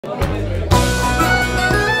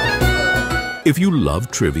If you love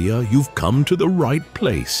trivia, you've come to the right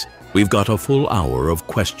place. We've got a full hour of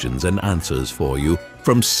questions and answers for you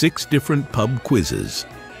from 6 different pub quizzes.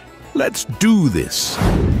 Let's do this.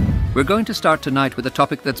 We're going to start tonight with a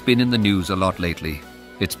topic that's been in the news a lot lately.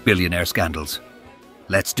 It's billionaire scandals.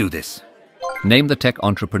 Let's do this. Name the tech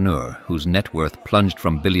entrepreneur whose net worth plunged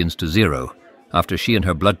from billions to zero after she and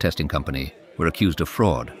her blood testing company were accused of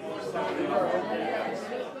fraud.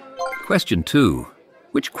 Question 2.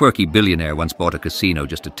 Which quirky billionaire once bought a casino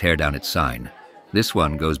just to tear down its sign? This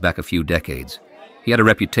one goes back a few decades. He had a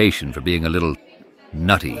reputation for being a little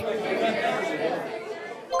nutty.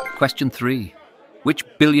 Question 3. Which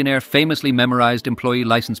billionaire famously memorized employee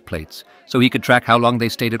license plates so he could track how long they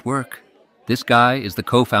stayed at work? This guy is the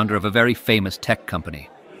co-founder of a very famous tech company.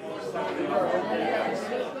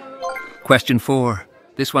 Question 4.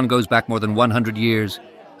 This one goes back more than 100 years,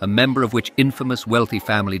 a member of which infamous wealthy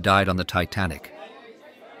family died on the Titanic.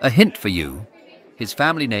 A hint for you. His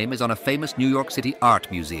family name is on a famous New York City art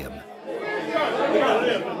museum.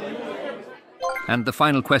 And the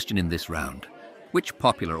final question in this round. Which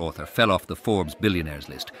popular author fell off the Forbes billionaires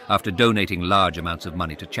list after donating large amounts of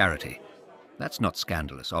money to charity? That's not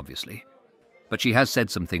scandalous, obviously. But she has said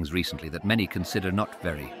some things recently that many consider not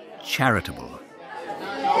very charitable.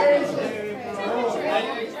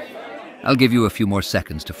 I'll give you a few more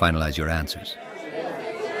seconds to finalize your answers.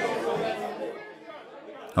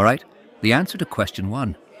 All right, the answer to question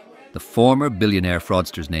 1. The former billionaire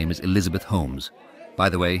fraudster's name is Elizabeth Holmes. By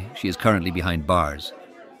the way, she is currently behind bars.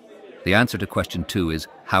 The answer to question 2 is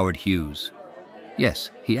Howard Hughes.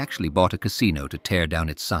 Yes, he actually bought a casino to tear down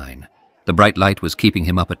its sign. The bright light was keeping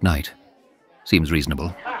him up at night. Seems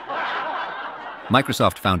reasonable.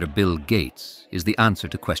 Microsoft founder Bill Gates is the answer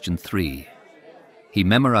to question 3. He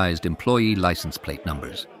memorized employee license plate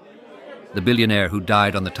numbers. The billionaire who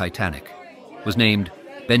died on the Titanic was named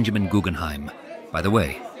Benjamin Guggenheim. By the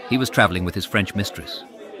way, he was traveling with his French mistress.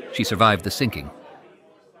 She survived the sinking.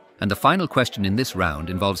 And the final question in this round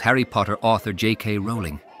involves Harry Potter author J.K.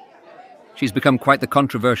 Rowling. She's become quite the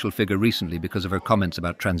controversial figure recently because of her comments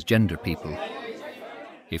about transgender people.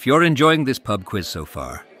 If you're enjoying this pub quiz so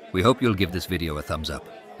far, we hope you'll give this video a thumbs up.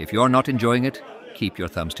 If you're not enjoying it, keep your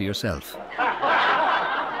thumbs to yourself.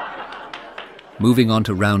 Moving on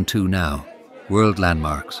to round 2 now, world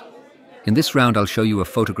landmarks. In this round, I'll show you a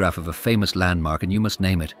photograph of a famous landmark and you must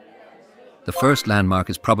name it. The first landmark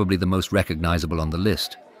is probably the most recognizable on the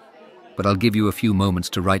list, but I'll give you a few moments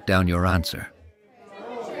to write down your answer.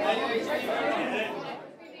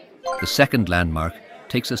 The second landmark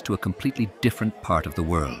takes us to a completely different part of the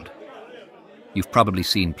world. You've probably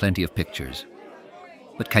seen plenty of pictures,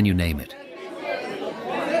 but can you name it?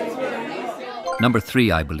 Number 3,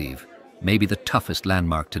 I believe, may be the toughest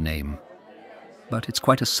landmark to name, but it's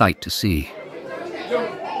quite a sight to see.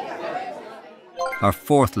 Our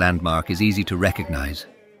fourth landmark is easy to recognize,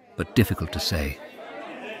 but difficult to say.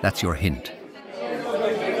 That's your hint.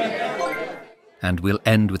 And we'll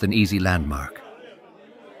end with an easy landmark.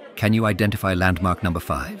 Can you identify landmark number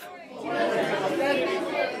 5?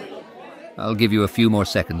 I'll give you a few more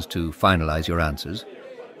seconds to finalize your answers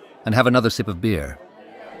and have another sip of beer.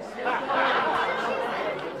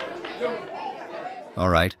 All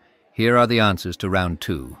right, here are the answers to round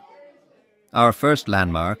 2. Our first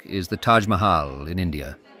landmark is the Taj Mahal in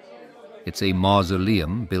India. It's a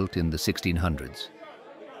mausoleum built in the 1600s.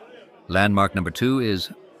 Landmark number 2 is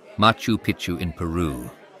Machu Picchu in Peru.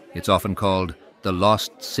 It's often called the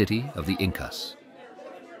lost city of the Incas.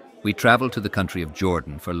 We travel to the country of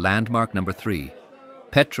Jordan for landmark number 3.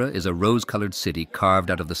 Petra is a rose-colored city carved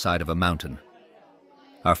out of the side of a mountain.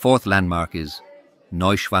 Our fourth landmark is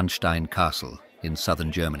Neuschwanstein Castle in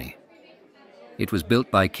southern Germany. It was built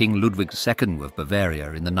by King Ludwig II of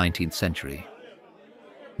Bavaria in the 19th century.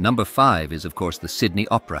 Number 5 is, of course, the Sydney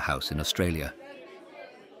Opera House in Australia.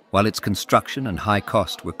 While its construction and high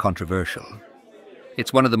cost were controversial,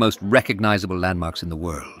 it's one of the most recognizable landmarks in the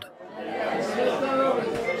world.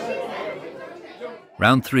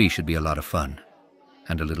 Round 3 should be a lot of fun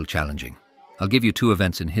and a little challenging. I'll give you 2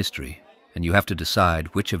 events in history, and you have to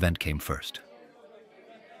decide which event came first.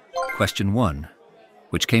 Question 1.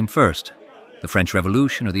 Which came first, the French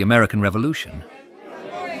Revolution or the American Revolution?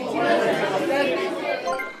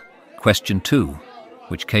 Question 2.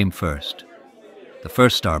 Which came first, the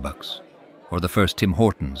first Starbucks or the first Tim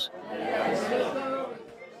Hortons?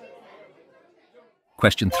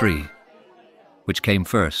 Question 3. Which came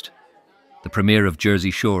first, the premiere of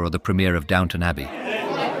Jersey Shore or the premiere of Downton Abbey?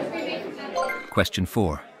 Question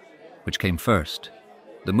 4. Which came first,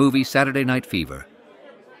 the movie Saturday Night Fever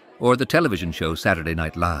or the television show Saturday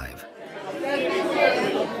Night Live?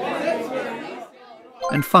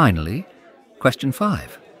 And finally, question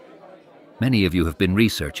 5. Many of you have been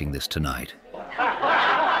researching this tonight.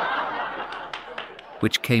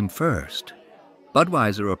 Which came first,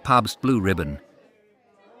 Budweiser or Pabst Blue Ribbon?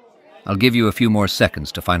 I'll give you a few more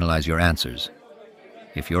seconds to finalize your answers.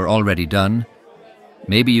 If you're already done,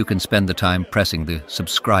 maybe you can spend the time pressing the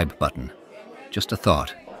subscribe button. Just a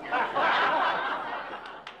thought.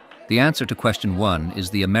 The answer to question 1 is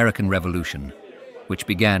the American Revolution, which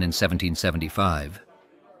began in 1775.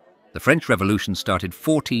 The French Revolution started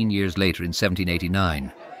 14 years later in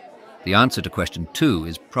 1789. The answer to question 2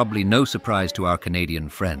 is probably no surprise to our Canadian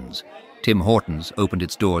friends. Tim Hortons opened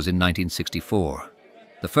its doors in 1964.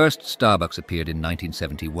 The first Starbucks appeared in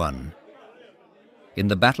 1971. In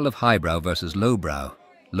the Battle of Highbrow versus Lowbrow,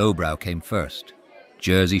 Lowbrow came first.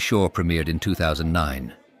 Jersey Shore premiered in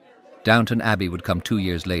 2009. Downton Abbey would come 2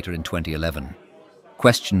 years later in 2011.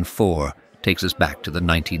 Question 4 takes us back to the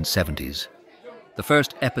 1970s. The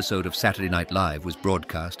first episode of Saturday Night Live was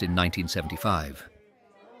broadcast in 1975.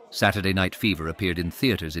 Saturday Night Fever appeared in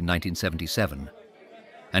theaters in 1977.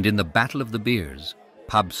 And in the Battle of the Beers,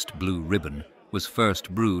 Pabst Blue Ribbon was first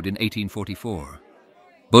brewed in 1844.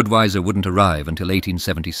 Budweiser wouldn't arrive until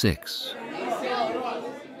 1876.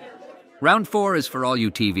 Round 4 is for all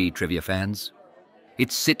you TV trivia fans.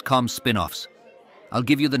 It's sitcom spin-offs. I'll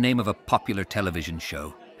give you the name of a popular television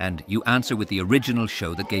show, and you answer with the original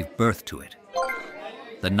show that gave birth to it.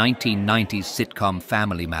 The 1990s sitcom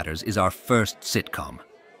Family Matters is our first sitcom.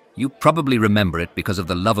 You probably remember it because of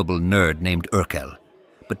the lovable nerd named Urkel.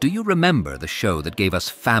 But do you remember the show that gave us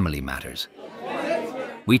Family Matters?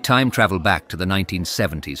 We time travel back to the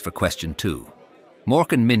 1970s for question 2.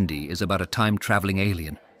 Mork and Mindy is about a time-traveling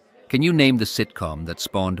alien. Can you name the sitcom that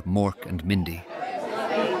spawned Mork and Mindy?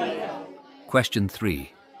 Question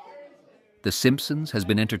 3. The Simpsons has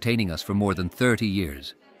been entertaining us for more than 30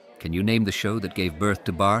 years. Can you name the show that gave birth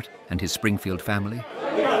to Bart and his Springfield family?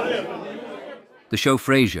 The show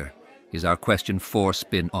Frasier is our question 4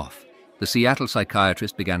 spin-off. The Seattle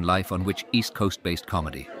psychiatrist began life on which East Coast-based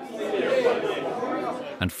comedy?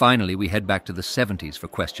 And finally, we head back to the 70s for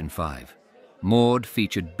question 5. Maude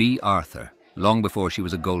featured Bea Arthur long before she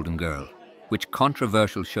was a Golden Girl. Which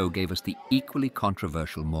controversial show gave us the equally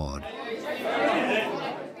controversial Maude?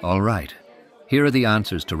 All right, here are the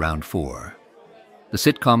answers to round 4. The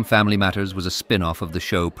sitcom Family Matters was a spin-off of the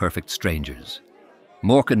show Perfect Strangers.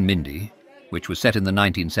 Mork and Mindy, which was set in the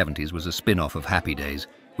 1970s, was a spin-off of Happy Days,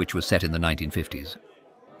 which was set in the 1950s.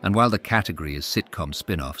 And while the category is sitcom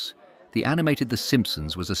spin-offs, the animated The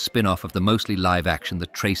Simpsons was a spin-off of the mostly live-action The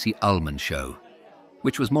Tracy Ullman Show,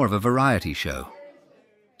 which was more of a variety show.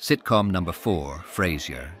 Sitcom number 4,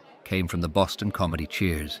 Frasier, came from the Boston comedy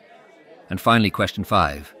Cheers. And finally, question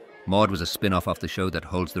 5. Maude was a spin-off of the show that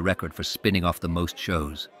holds the record for spinning off the most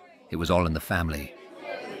shows. It was All in the Family.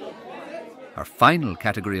 Our final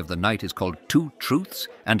category of the night is called Two Truths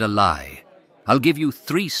and a Lie. I'll give you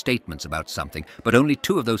 3 statements about something, but only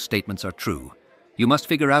 2 of those statements are true. You must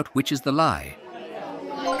figure out which is the lie.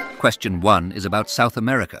 Question 1 is about South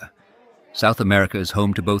America. South America is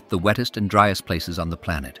home to both the wettest and driest places on the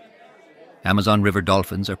planet. Amazon River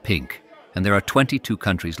dolphins are pink, and there are 22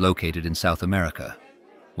 countries located in South America.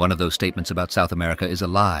 One of those statements about South America is a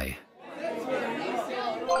lie.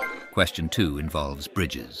 Question 2 involves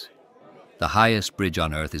bridges. The highest bridge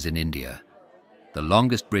on Earth is in India. The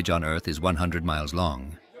longest bridge on Earth is 100 miles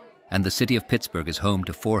long, and the city of Pittsburgh is home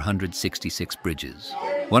to 466 bridges.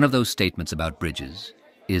 One of those statements about bridges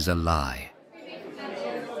is a lie.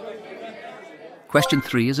 Question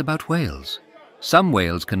 3 is about whales. Some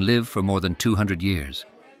whales can live for more than 200 years.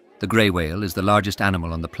 The grey whale is the largest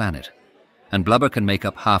animal on the planet, and blubber can make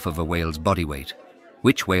up half of a whale's body weight.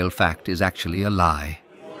 Which whale fact is actually a lie?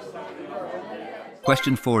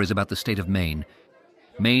 Question 4 is about the state of Maine.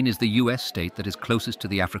 Maine is the US state that is closest to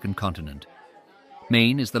the African continent.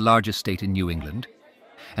 Maine is the largest state in New England,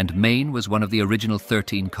 and Maine was one of the original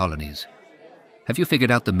 13 colonies. Have you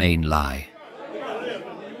figured out the Maine lie?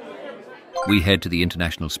 We head to the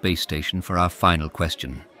International Space Station for our final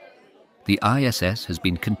question. The ISS has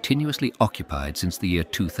been continuously occupied since the year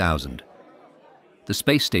 2000. The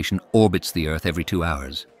space station orbits the Earth every 2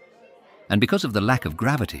 hours, and because of the lack of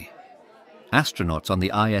gravity, astronauts on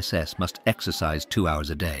the ISS must exercise 2 hours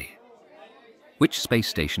a day. Which space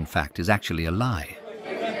station fact is actually a lie?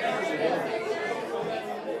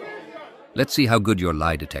 Let's see how good your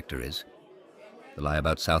lie detector is. The lie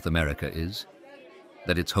about South America is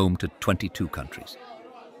that it's home to 22 countries.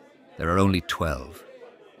 There are only 12.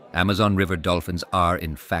 Amazon River dolphins are,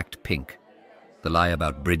 in fact, pink. The lie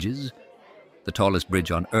about bridges? The tallest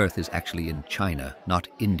bridge on Earth is actually in China, not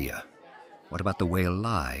India. What about the whale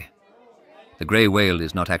lie? The grey whale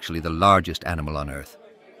is not actually the largest animal on Earth.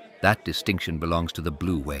 That distinction belongs to the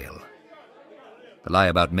blue whale. The lie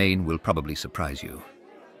about Maine will probably surprise you.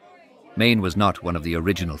 Maine was not one of the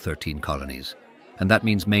original 13 colonies, and that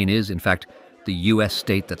means Maine is, in fact, the US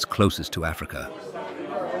state that's closest to Africa.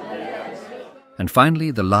 And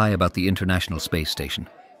finally, the lie about the International Space Station.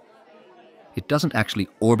 It doesn't actually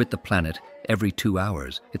orbit the planet every 2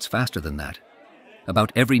 hours. It's faster than that.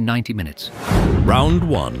 About every 90 minutes. Round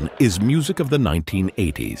 1 is music of the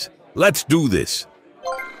 1980s. Let's do this.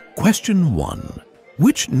 Question 1.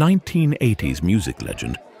 Which 1980s music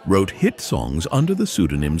legend wrote hit songs under the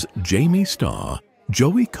pseudonyms Jamie Starr,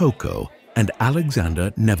 Joey Coco, and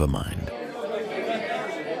Alexander Nevermind?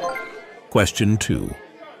 Question 2.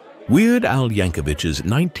 Weird Al Yankovic's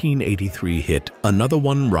 1983 hit Another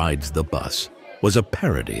One Rides the Bus was a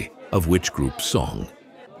parody of which group's song?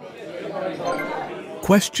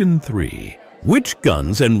 Question 3. Which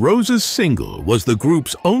Guns N' Roses single was the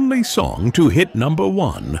group's only song to hit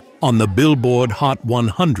 #1 on the Billboard Hot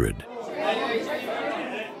 100?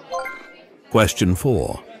 Question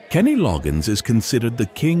 4. Kenny Loggins is considered the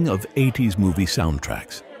king of 80s movie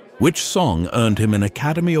soundtracks. Which song earned him an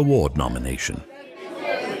Academy Award nomination?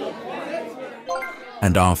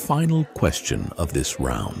 And our final question of this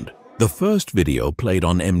round. The first video played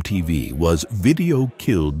on MTV was Video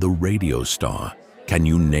Killed the Radio Star. Can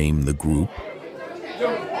you name the group?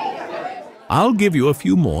 I'll give you a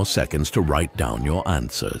few more seconds to write down your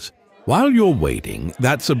answers. While you're waiting,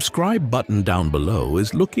 that subscribe button down below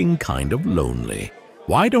is looking kind of lonely.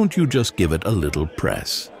 Why don't you just give it a little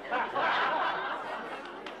press?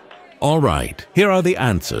 All right, here are the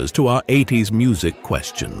answers to our 80s music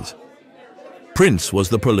questions. Prince was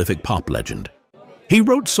the prolific pop legend. He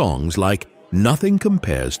wrote songs like Nothing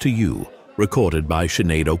Compares to You, recorded by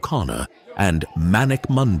Sinead O'Connor, and Manic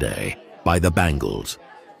Monday by the Bangles.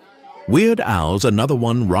 Weird Al's Another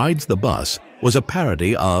One Rides the Bus was a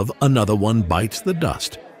parody of Another One Bites the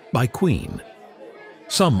Dust by Queen.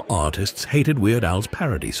 Some artists hated Weird Al's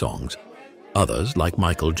parody songs. Others, like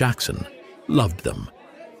Michael Jackson, loved them.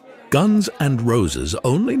 Guns N' Roses'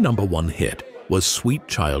 only #1 hit was Sweet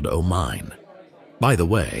Child O' Mine. By the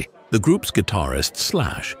way, the group's guitarist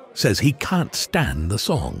Slash says he can't stand the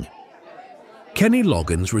song. Kenny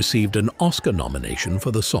Loggins received an Oscar nomination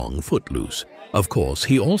for the song Footloose. Of course,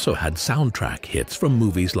 he also had soundtrack hits from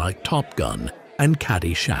movies like Top Gun and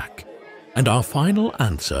Caddyshack. And our final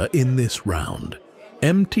answer in this round.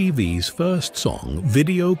 MTV's first song,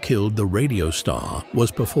 Video Killed the Radio Star,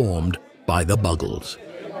 was performed by the Buggles.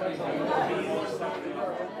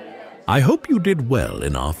 I hope you did well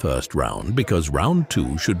in our first round because round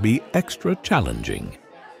 2 should be extra challenging.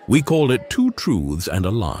 We call it 2 truths and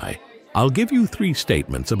a lie. I'll give you 3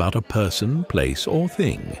 statements about a person, place, or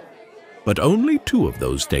thing. But only 2 of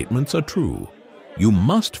those statements are true. You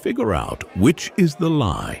must figure out which is the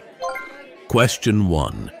lie. Question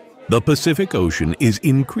 1. The Pacific Ocean is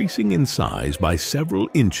increasing in size by several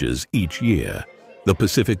inches each year. The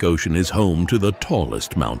Pacific Ocean is home to the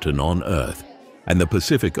tallest mountain on Earth, and the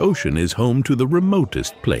Pacific Ocean is home to the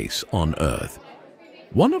remotest place on Earth.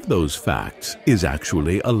 One of those facts is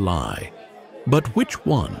actually a lie. But which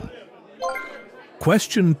one?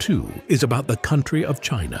 Question 2 is about the country of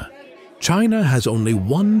China. China has only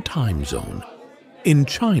one time zone. In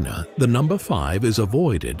China, the number 5 is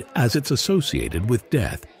avoided as it's associated with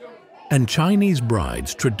death, and Chinese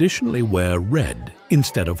brides traditionally wear red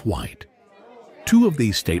instead of white. 2 of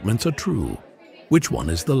these statements are true. Which one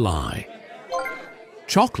is the lie?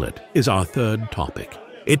 Chocolate is our third topic.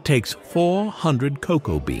 It takes 400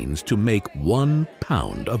 cocoa beans to make 1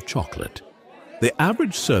 pound of chocolate. The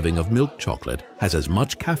average serving of milk chocolate has as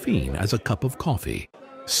much caffeine as a cup of coffee.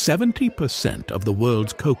 70% of the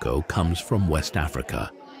world's cocoa comes from West Africa.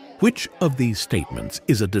 Which of these statements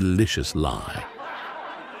is a delicious lie?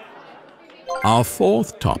 Our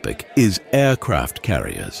fourth topic is aircraft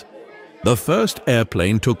carriers. The first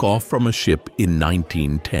airplane took off from a ship in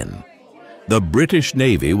 1910. The British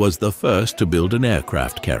Navy was the first to build an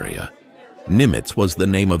aircraft carrier. Nimitz was the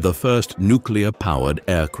name of the first nuclear-powered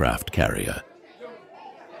aircraft carrier.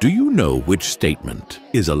 Do you know which statement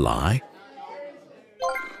is a lie?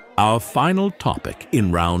 Our final topic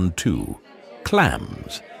in round 2,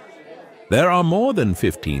 clams. There are more than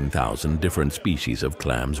 15,000 different species of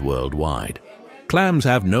clams worldwide. Clams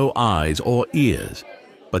have no eyes or ears,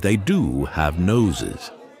 but they do have noses.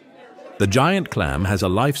 The giant clam has a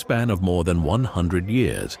lifespan of more than 100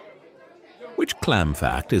 years. Which clam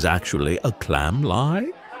fact is actually a clam lie?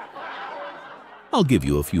 I'll give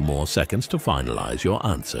you a few more seconds to finalize your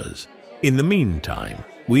answers. In the meantime,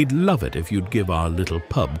 we'd love it if you'd give our little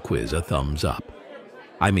pub quiz a thumbs up.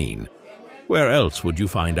 I mean, Where else would you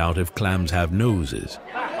find out if clams have noses?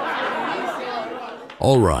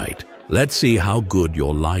 All right, let's see how good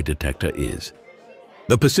your lie detector is.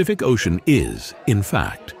 The Pacific Ocean is, in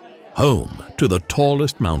fact, home to the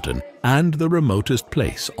tallest mountain and the remotest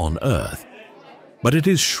place on Earth. But it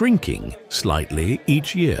is shrinking slightly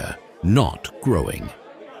each year, not growing.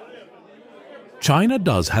 China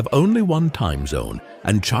does have only one time zone,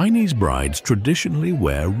 and Chinese brides traditionally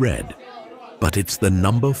wear red. But it's the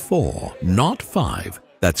number 4, not 5,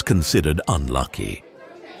 that's considered unlucky.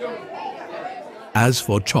 As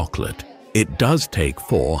for chocolate, it does take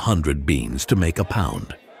 400 beans to make a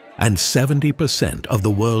pound, and 70% of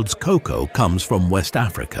the world's cocoa comes from West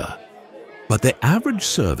Africa. But the average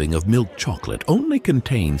serving of milk chocolate only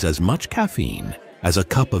contains as much caffeine as a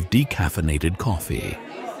cup of decaffeinated coffee.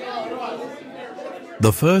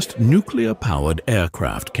 The first nuclear-powered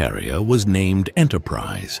aircraft carrier was named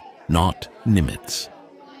Enterprise, not Nimitz.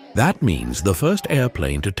 That means the first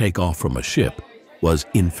airplane to take off from a ship was,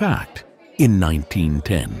 in fact, in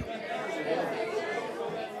 1910.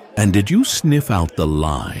 And did you sniff out the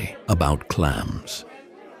lie about clams?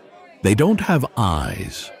 They don't have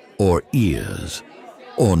eyes, or ears,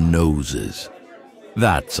 or noses.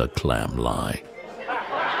 That's a clam lie.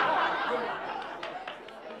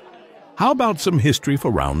 How about some history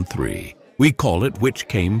for round 3? We call it Which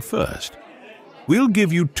Came First. We'll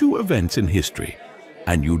give you 2 events in history,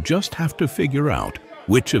 and you just have to figure out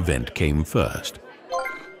which event came first.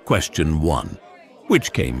 Question 1.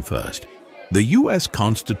 Which came first? The U.S.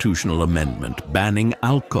 constitutional amendment banning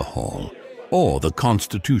alcohol, or the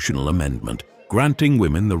constitutional amendment granting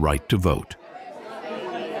women the right to vote?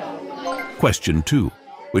 Question 2.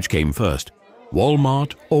 Which came first?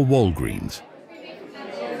 Walmart or Walgreens?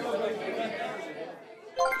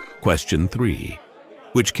 Question 3.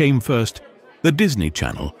 Which came first? The Disney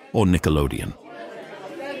Channel or Nickelodeon?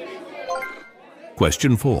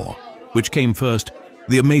 Question 4. Which came first?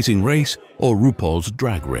 The Amazing Race or RuPaul's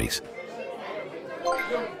Drag Race?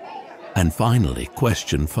 And finally,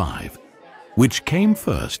 question 5. Which came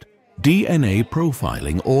first? DNA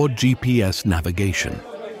profiling or GPS navigation?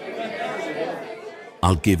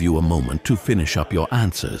 I'll give you a moment to finish up your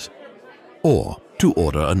answers, or to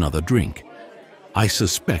order another drink. I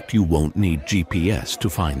suspect you won't need GPS to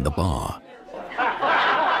find the bar.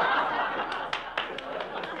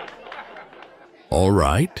 All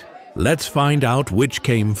right, let's find out which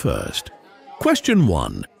came first. Question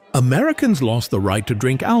 1. Americans lost the right to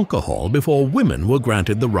drink alcohol before women were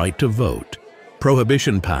granted the right to vote.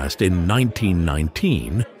 Prohibition passed in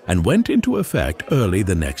 1919 and went into effect early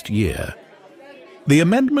the next year. The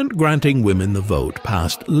amendment granting women the vote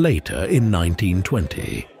passed later in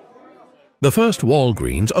 1920. The first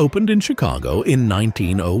Walgreens opened in Chicago in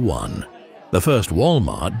 1901. The first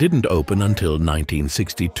Walmart didn't open until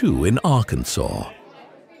 1962 in Arkansas.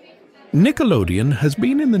 Nickelodeon has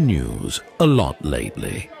been in the news a lot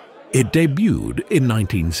lately. It debuted in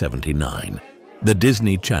 1979. The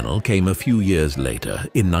Disney Channel came a few years later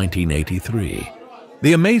in 1983.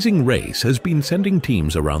 The Amazing Race has been sending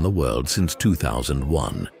teams around the world since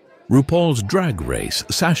 2001. RuPaul's Drag Race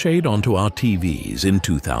sashayed onto our TVs in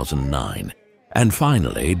 2009. And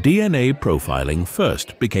finally, DNA profiling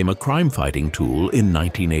first became a crime-fighting tool in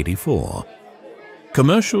 1984.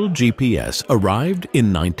 Commercial GPS arrived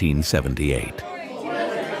in 1978.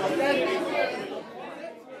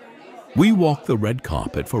 We walk the red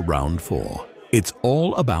carpet for round 4. It's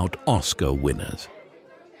all about Oscar winners.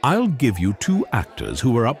 I'll give you 2 actors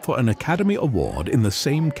who were up for an Academy Award in the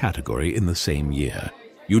same category in the same year.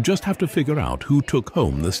 You just have to figure out who took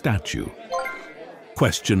home the statue.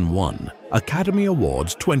 Question 1. Academy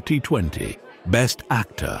Awards 2020. Best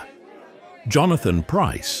Actor. Jonathan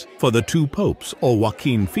Pryce for The Two Popes or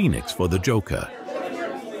Joaquin Phoenix for The Joker.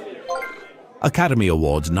 Academy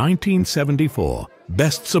Awards 1974.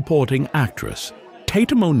 Best Supporting Actress.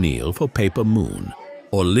 Tatum O'Neal for Paper Moon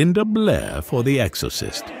or Linda Blair for The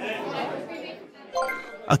Exorcist.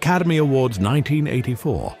 Academy Awards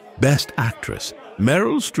 1984. Best Actress.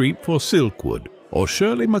 Meryl Streep for Silkwood or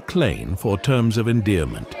Shirley MacLaine for Terms of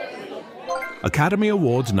Endearment. Academy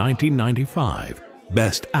Awards 1995.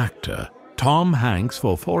 Best Actor. Tom Hanks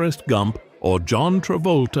for Forrest Gump or John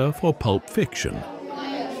Travolta for Pulp Fiction.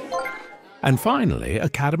 And finally,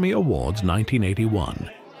 Academy Awards 1981.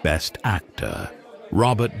 Best Actor.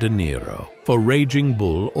 Robert De Niro for Raging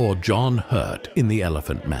Bull or John Hurt in The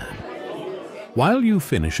Elephant Man. While you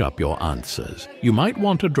finish up your answers, you might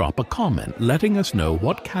want to drop a comment letting us know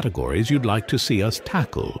what categories you'd like to see us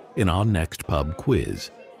tackle in our next pub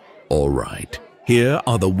quiz. All right, here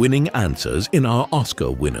are the winning answers in our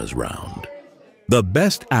Oscar winners round. The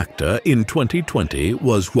best actor in 2020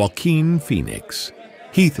 was Joaquin Phoenix.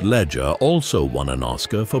 Heath Ledger also won an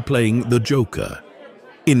Oscar for playing the Joker.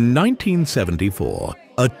 In 1974,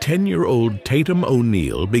 a 10-year-old Tatum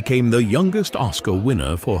O'Neal became the youngest Oscar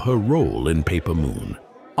winner for her role in Paper Moon,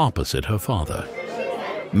 opposite her father.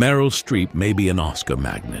 Meryl Streep may be an Oscar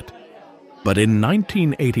magnet, but in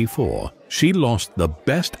 1984, she lost the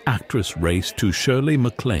Best Actress race to Shirley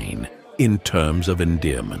MacLaine in terms of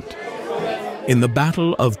endearment. In the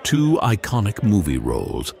battle of two iconic movie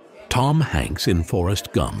roles, Tom Hanks in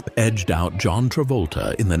Forrest Gump edged out John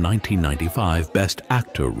Travolta in the 1995 Best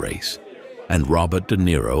Actor race, and Robert De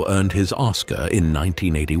Niro earned his Oscar in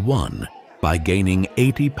 1981 by gaining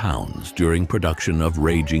 80 pounds during production of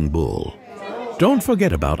Raging Bull. Don't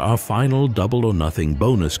forget about our final Double or Nothing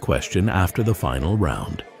bonus question after the final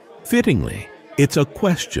round. Fittingly, it's a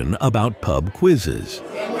question about pub quizzes.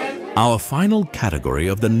 Our final category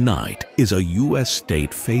of the night is a U.S.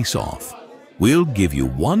 state face-off. We'll give you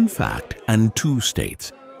one fact and two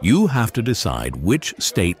states. You have to decide which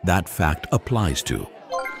state that fact applies to.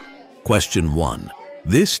 Question 1.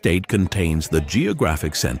 This state contains the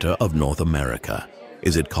geographic center of North America.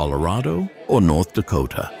 Is it Colorado or North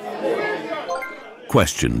Dakota?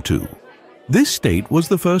 Question 2. This state was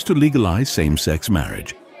the first to legalize same-sex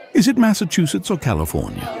marriage. Is it Massachusetts or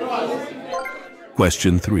California?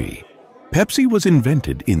 Question 3. Pepsi was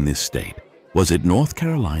invented in this state. Was it North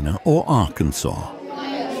Carolina or Arkansas?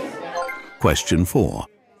 Question 4.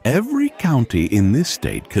 Every county in this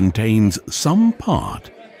state contains some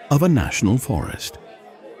part of a national forest.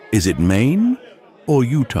 Is it Maine or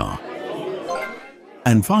Utah?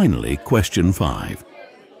 And finally, question 5.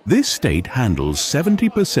 This state handles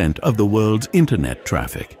 70% of the world's internet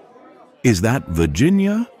traffic. Is that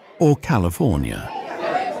Virginia or California?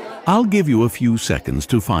 I'll give you a few seconds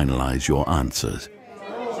to finalize your answers.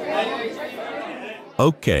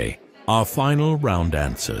 Okay, our final round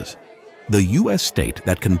answers. The U.S. state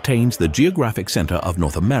that contains the geographic center of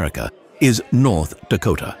North America is North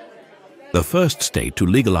Dakota. The first state to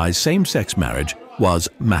legalize same-sex marriage was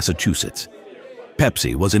Massachusetts.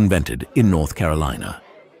 Pepsi was invented in North Carolina.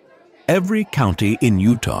 Every county in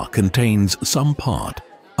Utah contains some part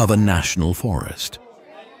of a national forest.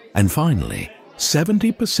 And finally,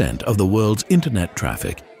 70% of the world's internet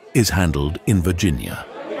traffic is handled in Virginia.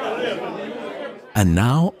 And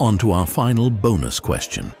now on to our final bonus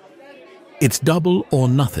question. It's double or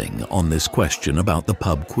nothing on this question about the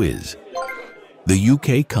pub quiz. The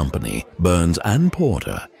UK company Burns and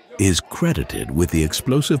Porter is credited with the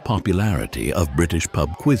explosive popularity of British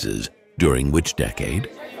pub quizzes during which decade?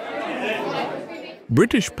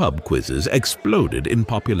 British pub quizzes exploded in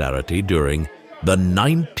popularity during the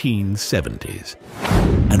 1970s.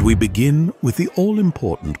 And we begin with the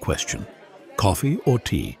all-important question, coffee or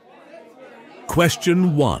tea?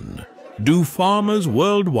 Question 1. Do farmers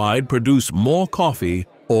worldwide produce more coffee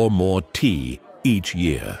or more tea each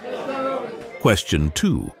year? Question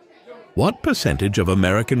 2. What percentage of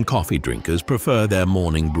American coffee drinkers prefer their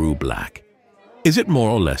morning brew black? Is it more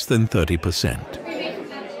or less than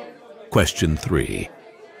 30%? Question 3.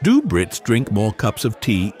 Do Brits drink more cups of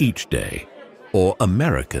tea each day, or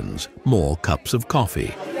Americans more cups of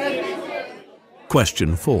coffee?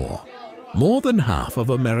 Question 4. More than half of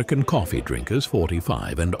American coffee drinkers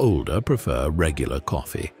 45 and older prefer regular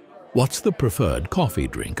coffee. What's the preferred coffee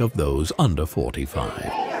drink of those under 45?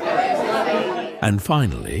 And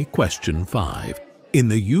finally, question 5. In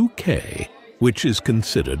the UK, which is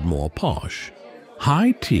considered more posh,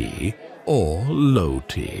 high tea or low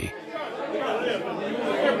tea?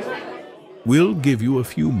 We'll give you a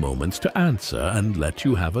few moments to answer and let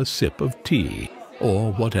you have a sip of tea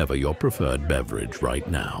or whatever your preferred beverage right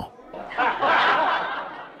now.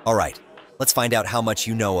 All right, let's find out how much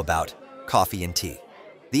you know about coffee and tea.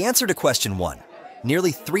 The answer to question 1.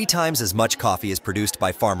 Nearly 3 times as much coffee is produced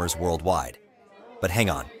by farmers worldwide. But hang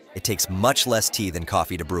on, it takes much less tea than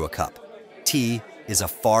coffee to brew a cup. Tea is a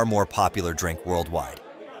far more popular drink worldwide.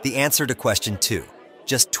 The answer to question 2.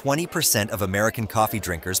 Just 20% of American coffee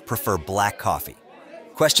drinkers prefer black coffee.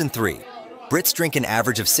 Question 3. Brits drink an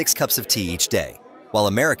average of 6 cups of tea each day, while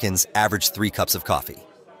Americans average 3 cups of coffee.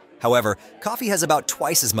 However, coffee has about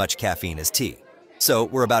twice as much caffeine as tea, so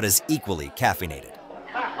we're about as equally caffeinated.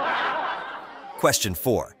 Question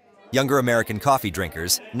 4. Younger American coffee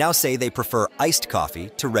drinkers now say they prefer iced coffee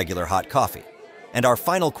to regular hot coffee. And our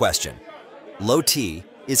final question. Low tea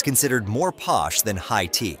is considered more posh than high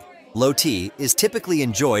tea. Low tea is typically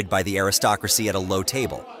enjoyed by the aristocracy at a low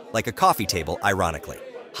table, like a coffee table, ironically.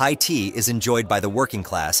 High tea is enjoyed by the working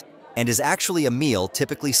class and is actually a meal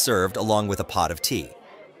typically served along with a pot of tea.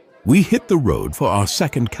 We hit the road for our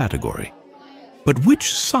second category. But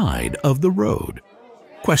which side of the road?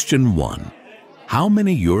 Question 1. How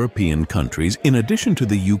many European countries, in addition to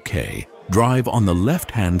the UK, drive on the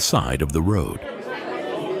left-hand side of the road?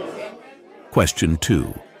 Question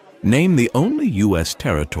 2. Name the only US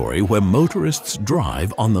territory where motorists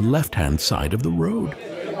drive on the left-hand side of the road.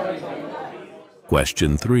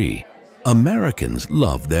 Question 3. Americans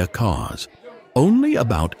love their cars. Only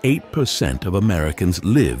about 8% of Americans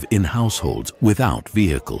live in households without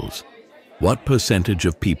vehicles. What percentage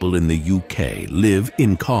of people in the UK live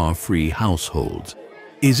in car-free households?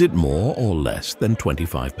 Is it more or less than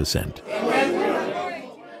 25%?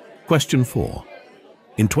 Question 4.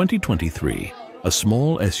 In 2023, a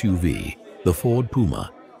small SUV, the Ford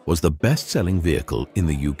Puma, was the best-selling vehicle in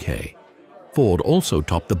the UK. Ford also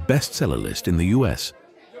topped the bestseller list in the US.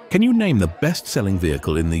 Can you name the best-selling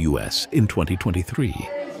vehicle in the US in 2023?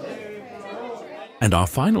 And our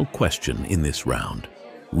final question in this round.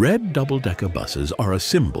 Red double-decker buses are a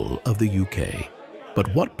symbol of the UK.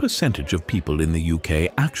 But what percentage of people in the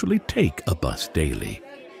UK actually take a bus daily?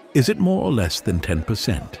 Is it more or less than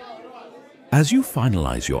 10%? As you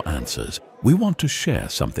finalize your answers, we want to share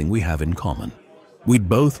something we have in common. We'd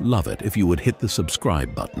both love it if you would hit the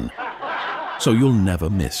subscribe button, so you'll never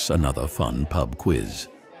miss another fun pub quiz.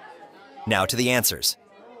 Now to the answers.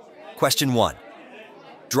 Question 1.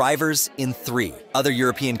 Drivers in 3 other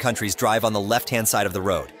European countries drive on the left-hand side of the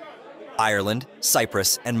road: Ireland,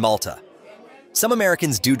 Cyprus, and Malta. Some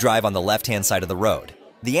Americans do drive on the left-hand side of the road.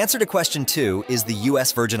 The answer to question 2 is the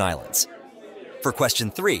US Virgin Islands. For question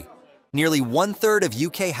 3, nearly 1/3 of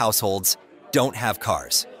UK households don't have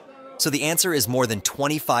cars. So the answer is more than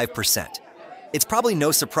 25%. It's probably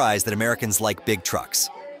no surprise that Americans like big trucks.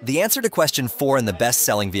 The answer to question 4 and the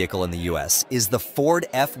best-selling vehicle in the US is the Ford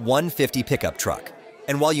F-150 pickup truck.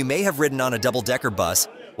 And while you may have ridden on a double-decker bus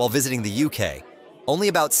while visiting the UK, only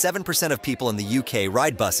about 7% of people in the UK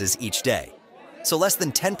ride buses each day. So less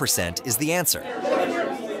than 10% is the answer.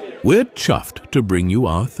 We're chuffed to bring you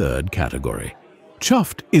our third category.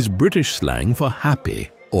 Chuffed is British slang for happy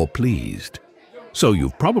or pleased. So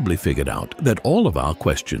you've probably figured out that all of our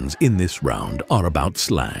questions in this round are about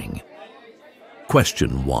slang.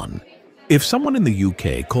 Question 1. If someone in the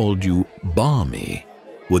UK called you balmy,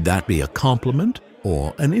 would that be a compliment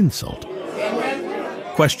or an insult?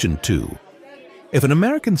 Question 2. If an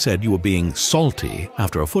American said you were being salty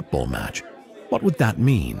after a football match, what would that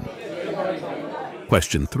mean?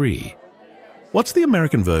 Question 3. What's the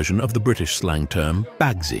American version of the British slang term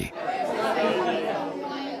bagsy?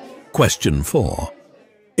 Question 4.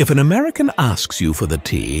 If an American asks you for the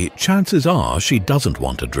tea, chances are she doesn't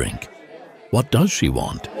want a drink. What does she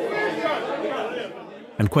want?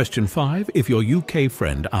 And question 5, if your UK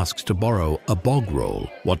friend asks to borrow a bog roll,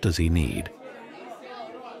 what does he need?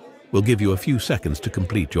 We'll give you a few seconds to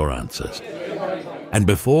complete your answers. And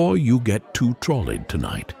before you get too trolleyed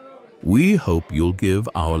tonight, we hope you'll give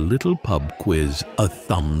our little pub quiz a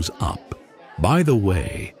thumbs up. By the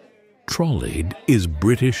way, trolleyed is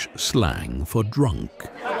British slang for drunk.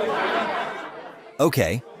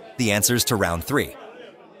 Okay, the answers to round 3.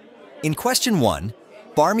 In question 1,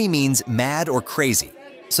 barmy means mad or crazy,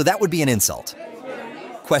 so that would be an insult.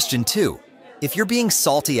 Question 2, if you're being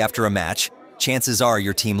salty after a match, chances are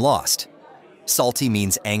your team lost. Salty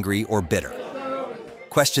means angry or bitter.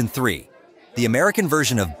 Question 3, the American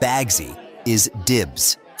version of bagsy is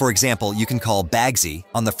dibs. For example, you can call bagsy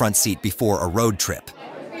on the front seat before a road trip.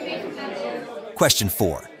 Question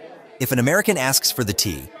 4, if an American asks for the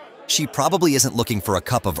tea, she probably isn't looking for a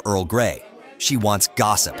cup of Earl Grey. She wants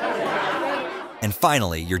gossip. And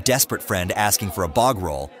finally, your desperate friend asking for a bog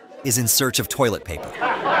roll is in search of toilet paper.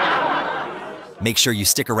 Make sure you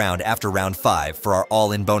stick around after round 5 for our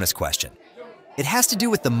all-in bonus question. It has to do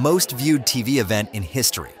with the most viewed TV event in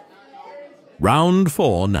history. Round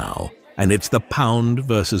 4 now, and it's the pound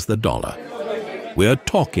versus the dollar. We're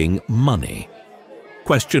talking money.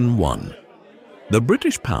 Question 1. The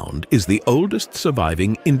British pound is the oldest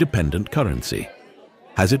surviving independent currency.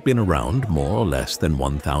 Has it been around more or less than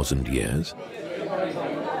 1,000 years?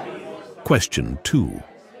 Question 2.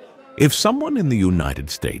 If someone in the United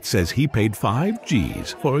States says he paid 5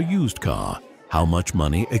 G's for a used car, how much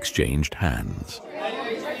money exchanged hands?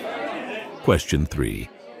 Question 3.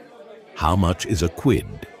 How much is a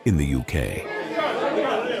quid in the UK?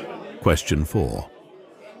 Question 4.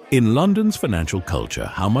 In London's financial culture,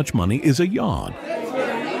 how much money is a yard?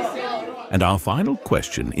 And our final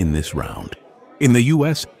question in this round. In the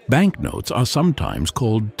US, banknotes are sometimes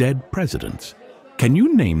called dead presidents. Can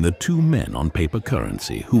you name the 2 men on paper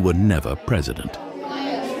currency who were never president?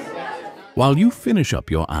 While you finish up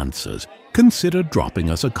your answers, consider dropping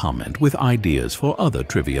us a comment with ideas for other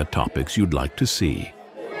trivia topics you'd like to see.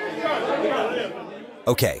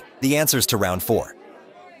 Okay, the answers to round 4.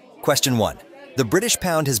 Question 1. The British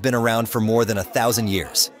pound has been around for more than 1,000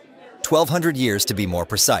 years. 1,200 years to be more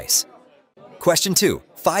precise. Question 2.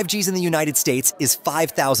 5 G's in the United States is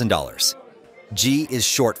 $5,000. G is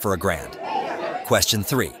short for a grand. Question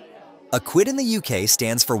 3. A quid in the UK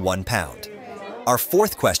stands for £1. Our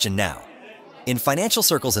 4th question now. In financial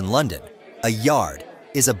circles in London, a yard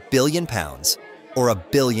is £1 billion or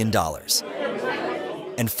 $1 billion.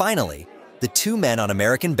 And finally, the 2 men on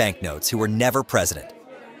American banknotes who were never president,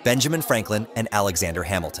 Benjamin Franklin and Alexander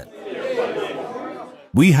Hamilton.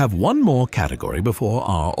 We have one more category before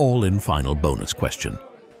our all-in-final bonus question.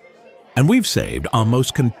 And we've saved our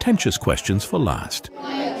most contentious questions for last.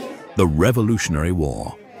 The Revolutionary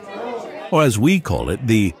War. Or as we call it,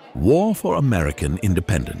 the War for American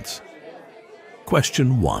Independence.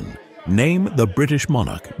 Question 1. Name the British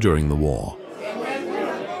monarch during the war.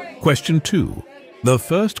 Question 2. The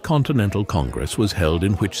First Continental Congress was held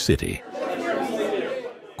in which city?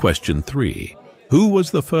 Question 3. Who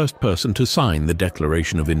was the first person to sign the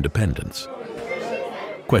Declaration of Independence?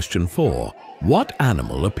 Question 4. What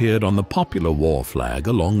animal appeared on the popular war flag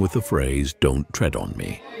along with the phrase, "Don't tread on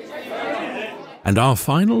me"? And our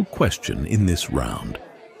final question in this round.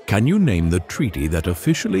 Can you name the treaty that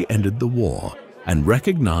officially ended the war and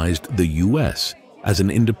recognized the U.S. as an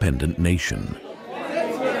independent nation?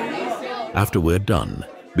 After we're done,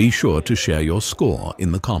 be sure to share your score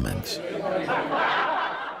in the comments.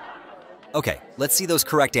 Okay, let's see those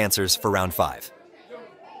correct answers for round 5.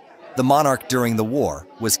 The monarch during the war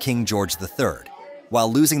was King George III.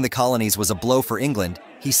 While losing the colonies was a blow for England,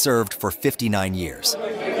 he served for 59 years.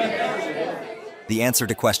 The answer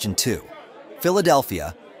to question 2.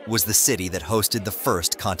 Philadelphia was the city that hosted the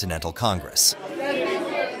First Continental Congress.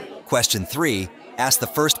 Question 3 asked the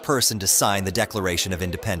first person to sign the Declaration of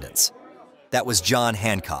Independence. That was John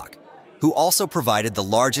Hancock, who also provided the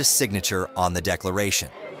largest signature on the Declaration.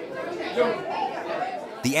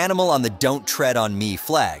 The animal on the "Don't Tread on Me"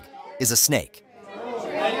 flag is a snake.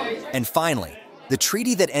 And finally, the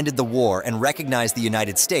treaty that ended the war and recognized the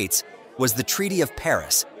United States was the Treaty of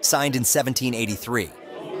Paris, signed in 1783.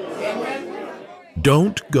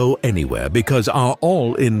 Don't go anywhere because our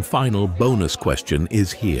all-in final bonus question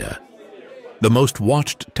is here. The most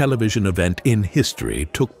watched television event in history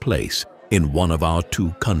took place in one of our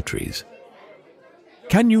 2 countries.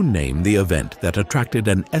 Can you name the event that attracted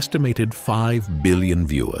an estimated 5 billion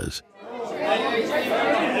viewers?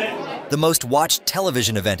 The most watched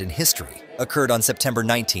television event in history occurred on September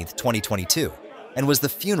 19, 2022, and was the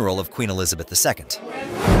funeral of Queen Elizabeth II.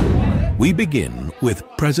 We begin with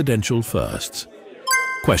presidential firsts.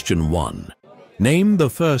 Question 1. Name the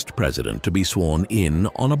first president to be sworn in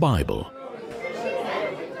on a Bible.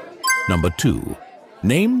 Number 2.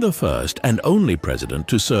 Name the first and only president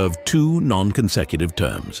to serve 2 non-consecutive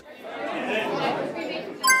terms.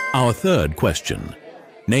 Our 3rd question.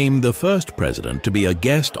 Name the first president to be a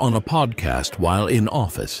guest on a podcast while in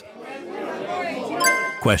office.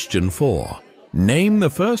 Question 4. Name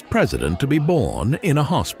the first president to be born in a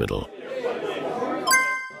hospital.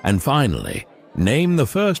 And finally, name the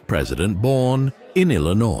first president born in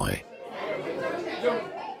Illinois.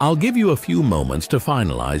 I'll give you a few moments to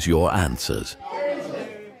finalize your answers.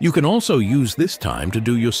 You can also use this time to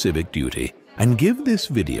do your civic duty and give this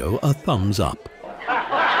video a thumbs up.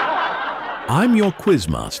 I'm your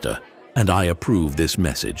quizmaster, and I approve this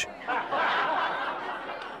message.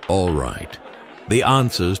 All right, the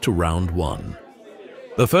answers to round 1.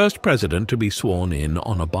 The first president to be sworn in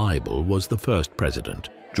on a Bible was the first president,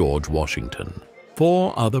 George Washington.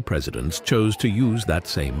 4 other presidents chose to use that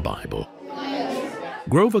same Bible.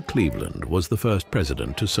 Grover Cleveland was the first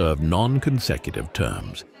president to serve non-consecutive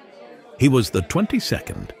terms. He was the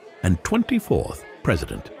 22nd and 24th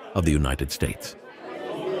President of the United States.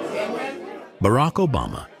 Barack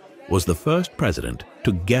Obama was the first president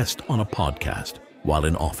to guest on a podcast while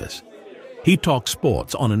in office. He talked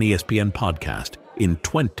sports on an ESPN podcast in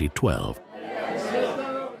 2012.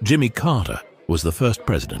 Jimmy Carter was the first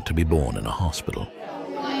president to be born in a hospital.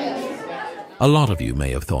 A lot of you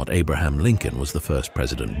may have thought Abraham Lincoln was the first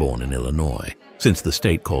president born in Illinois, since the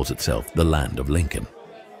state calls itself the land of Lincoln.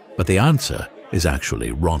 But the answer is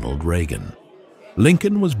actually Ronald Reagan.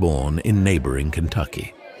 Lincoln was born in neighboring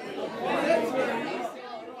Kentucky.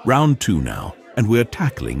 Round 2 now, and we're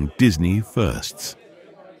tackling Disney firsts.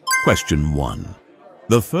 Question 1.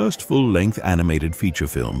 The first full-length animated feature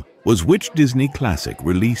film was which Disney classic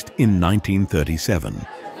released in 1937?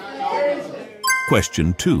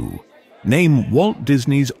 Question 2. Name Walt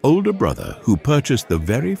Disney's older brother who purchased the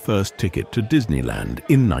very first ticket to Disneyland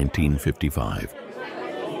in 1955.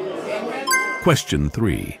 Question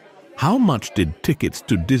 3. How much did tickets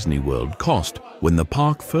to Disney World cost when the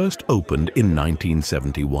park first opened in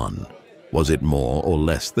 1971? Was it more or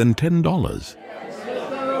less than $10?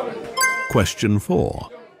 Question 4.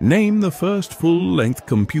 Name the first full-length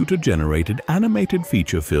computer-generated animated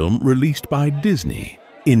feature film released by Disney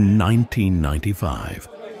in 1995.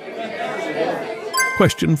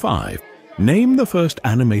 Question 5. Name the first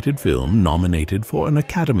animated film nominated for an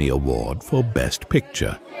Academy Award for Best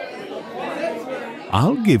Picture.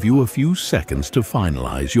 I'll give you a few seconds to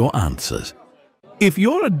finalize your answers. If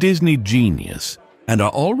you're a Disney genius and are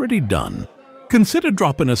already done, consider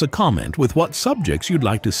dropping us a comment with what subjects you'd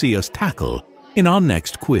like to see us tackle in our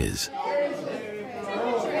next quiz.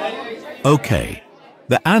 Okay,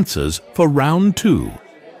 the answers for round 2.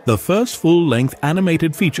 The first full-length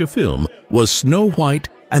animated feature film was Snow White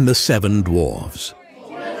and the Seven Dwarfs.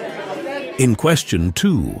 In question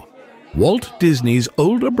 2, Walt Disney's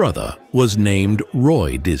older brother was named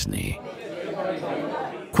Roy Disney.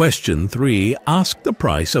 Question 3 asked the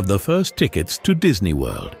price of the first tickets to Disney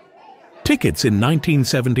World. Tickets in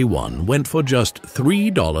 1971 went for just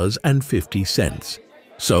 $3.50,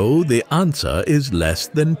 so the answer is less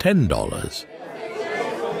than $10.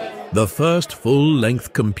 The first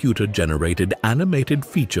full-length computer-generated animated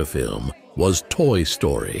feature film was Toy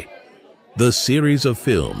Story. The series of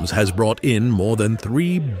films has brought in more than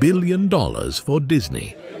 $3 billion for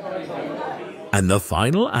Disney. And the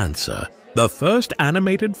final answer, the first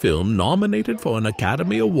animated film nominated for an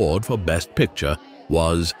Academy Award for Best Picture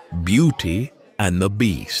was Beauty and the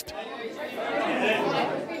Beast.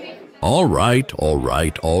 All right.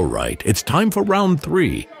 It's time for round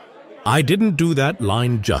 3. I didn't do that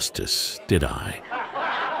line justice, did I?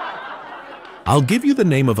 I'll give you the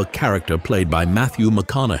name of a character played by Matthew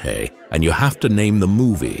McConaughey, and you have to name the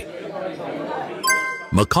movie.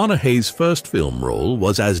 McConaughey's first film role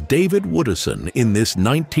was as David Wooderson in this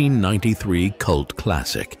 1993 cult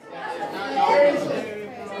classic.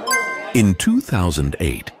 In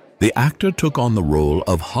 2008, the actor took on the role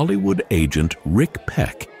of Hollywood agent Rick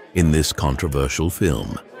Peck in this controversial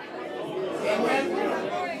film.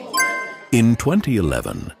 In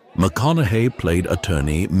 2011, McConaughey played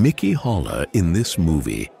attorney Mickey Haller in this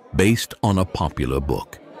movie based on a popular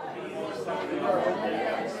book.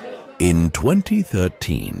 In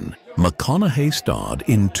 2013, McConaughey starred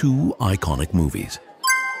in 2 iconic movies.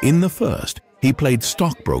 In the first, he played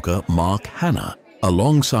stockbroker Mark Hanna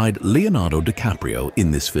alongside Leonardo DiCaprio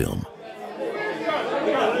in this film.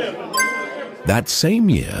 That same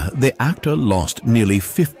year, the actor lost nearly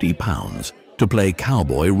 50 pounds to play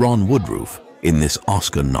cowboy Ron Woodroof in this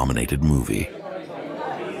Oscar-nominated movie.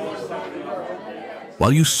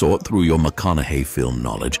 While you sort through your McConaughey film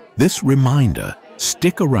knowledge, this reminder: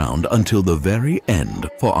 stick around until the very end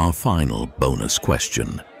for our final bonus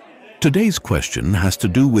question. Today's question has to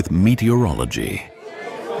do with meteorology.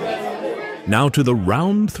 Now to the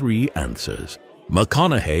round 3 answers.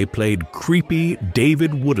 McConaughey played creepy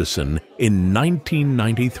David Wooderson in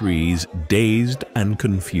 1993's Dazed and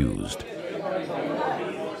Confused.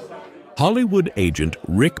 Hollywood agent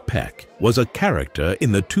Rick Peck was a character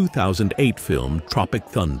in the 2008 film Tropic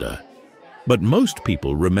Thunder, but most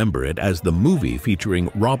people remember it as the movie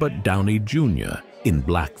featuring Robert Downey Jr. in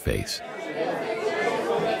blackface.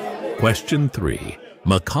 Question 3.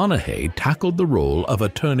 McConaughey tackled the role of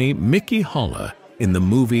attorney Mickey Haller in the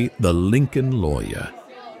movie The Lincoln Lawyer.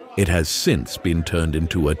 It has since been turned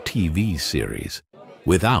into a TV series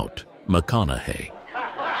without McConaughey.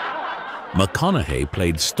 McConaughey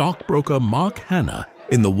played stockbroker Mark Hanna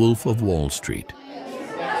in The Wolf of Wall Street.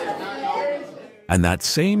 And that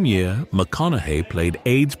same year, McConaughey played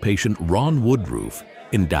AIDS patient Ron Woodroof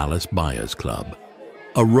in Dallas Buyers Club,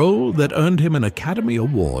 a role that earned him an Academy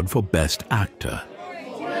Award for Best Actor.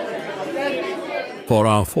 For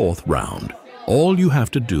our 4th round, all you have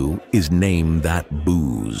to do is name that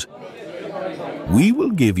booze. We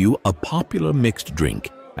will give you a popular mixed drink,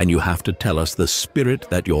 and you have to tell us the spirit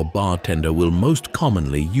that your bartender will most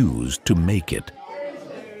commonly use to make it.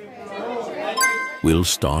 We'll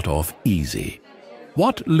start off easy.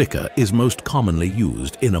 What liquor is most commonly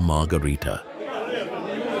used in a margarita?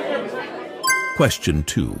 Question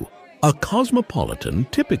 2. A cosmopolitan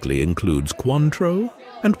typically includes Cointreau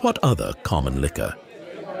and what other common liquor?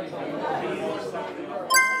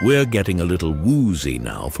 We're getting a little woozy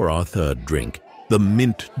now for our 3rd drink, the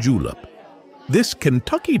mint julep. This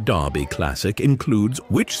Kentucky Derby classic includes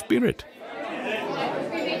which spirit?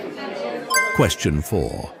 Question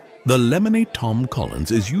 4. The lemony Tom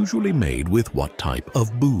Collins is usually made with what type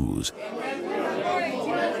of booze?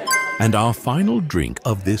 And our final drink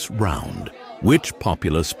of this round, which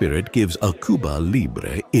popular spirit gives a Cuba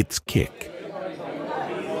Libre its kick?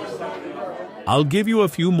 I'll give you a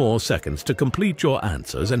few more seconds to complete your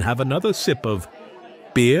answers and have another sip of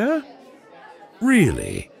beer?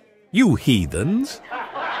 Really? You heathens?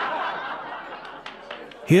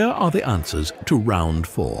 Here are the answers to round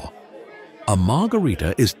 4. A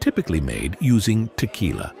margarita is typically made using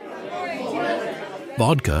tequila.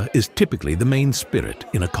 Vodka is typically the main spirit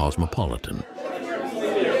in a cosmopolitan.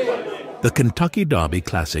 The Kentucky Derby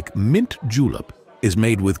classic Mint Julep is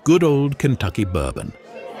made with good old Kentucky bourbon.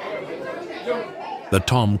 The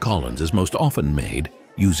Tom Collins is most often made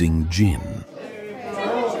using gin.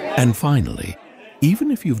 And finally,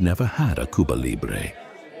 even if you've never had a Cuba Libre,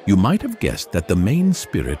 you might have guessed that the main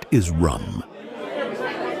spirit is rum.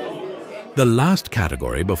 The last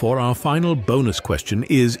category before our final bonus question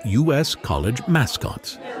is U.S. college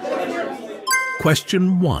mascots.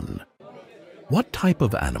 Question 1. What type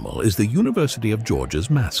of animal is the University of Georgia's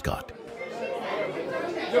mascot?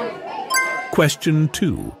 Question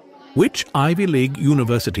 2. Which Ivy League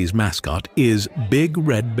university's mascot is Big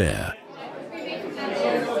Red Bear?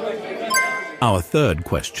 Our third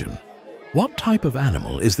question. What type of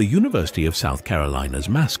animal is the University of South Carolina's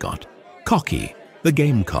mascot? Cocky, the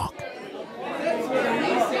gamecock.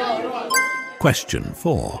 Question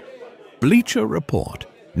 4. Bleacher Report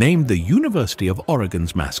named the University of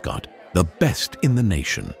Oregon's mascot the best in the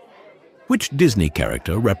nation. Which Disney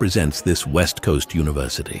character represents this West Coast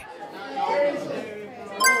university?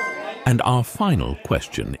 And our final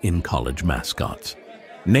question in college mascots.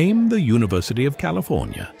 Name the University of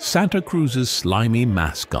California, Santa Cruz's slimy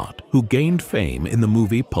mascot who gained fame in the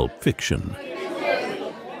movie Pulp Fiction.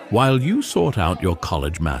 While you sort out your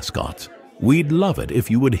college mascots, we'd love it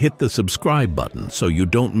if you would hit the subscribe button so you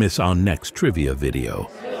don't miss our next trivia video.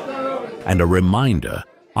 And a reminder,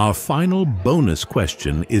 our final bonus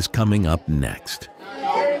question is coming up next.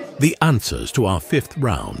 The answers to our 5th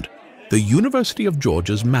round. The University of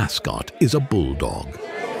Georgia's mascot is a bulldog.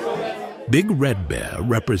 Big Red Bear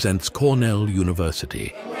represents Cornell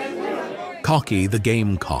University. Cocky the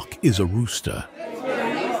Gamecock is a rooster.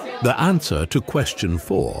 The answer to question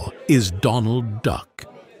 4 is Donald Duck.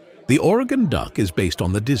 The Oregon Duck is based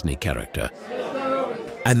on the Disney character.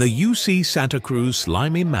 And the UC Santa Cruz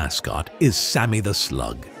slimy mascot is Sammy the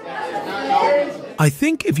Slug. I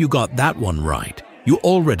think if you got that one right, you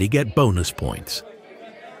already get bonus points.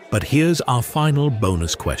 But here's our final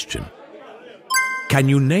bonus question. Can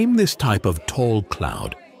you name this type of tall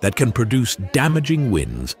cloud that can produce damaging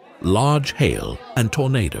winds, large hail, and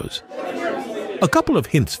tornadoes? A couple of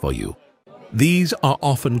hints for you. These are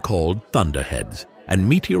often called thunderheads, and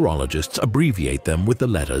meteorologists abbreviate them with the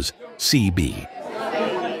letters CB.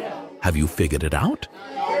 Have you figured it out?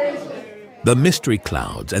 The mystery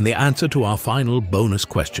clouds, and the answer to our final bonus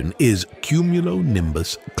question is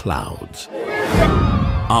cumulonimbus clouds.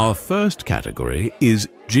 Our first category is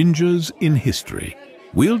Gingers in History.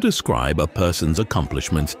 We'll describe a person's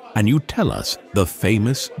accomplishments and you tell us the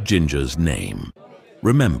famous ginger's name.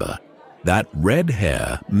 Remember, that red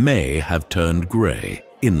hair may have turned gray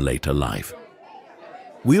in later life.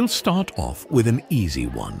 We'll start off with an easy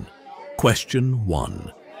one. Question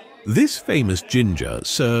 1. This famous ginger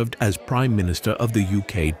served as Prime Minister of the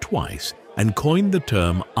UK twice and coined the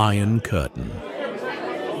term Iron Curtain.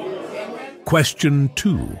 Question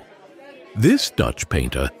 2. This Dutch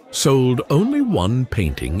painter sold only one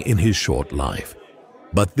painting in his short life,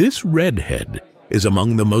 but this redhead is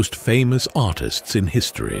among the most famous artists in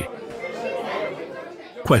history.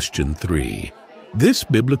 Question 3. This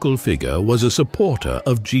biblical figure was a supporter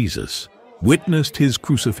of Jesus, witnessed his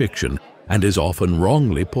crucifixion, and is often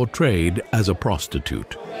wrongly portrayed as a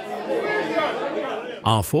prostitute.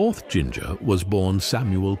 Our fourth ginger was born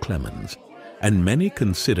Samuel Clemens, and many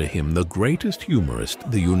consider him the greatest humorist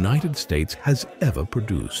the United States has ever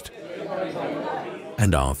produced.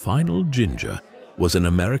 And our final ginger was an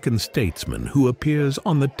American statesman who appears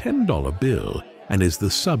on the $10 bill and is the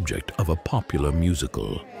subject of a popular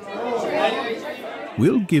musical.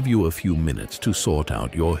 We'll give you a few minutes to sort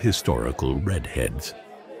out your historical redheads.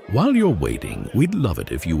 While you're waiting, we'd love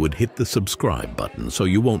it if you would hit the subscribe button so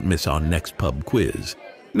you won't miss our next pub quiz.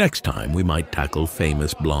 Next time we might tackle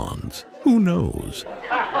famous blondes. Who knows?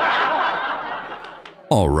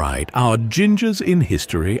 All right, our Gingers in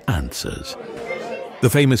History answers. The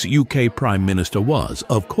famous UK Prime Minister was,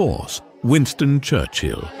 of course, Winston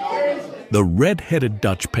Churchill. The red-headed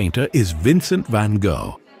Dutch painter is Vincent van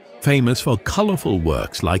Gogh, famous for colorful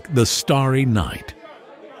works like The Starry Night.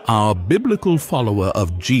 Our biblical follower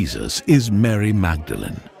of Jesus is Mary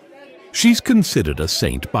Magdalene. She's considered a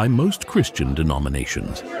saint by most Christian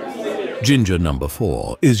denominations. Ginger number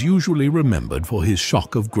 4 is usually remembered for his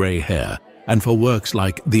shock of gray hair and for works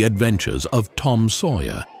like The Adventures of Tom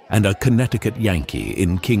Sawyer and A Connecticut Yankee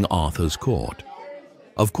in King Arthur's Court.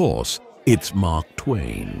 Of course, it's Mark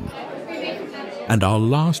Twain. And our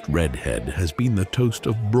last redhead has been the toast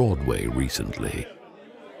of Broadway recently.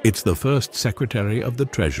 It's the first Secretary of the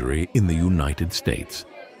Treasury in the United States,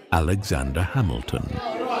 Alexander Hamilton.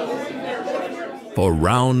 For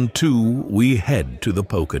round 2, we head to the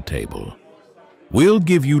poker table. We'll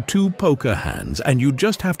give you 2 poker hands, and you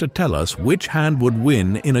just have to tell us which hand would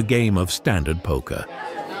win in a game of standard poker.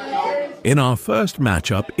 In our first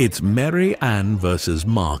matchup, it's Mary Ann versus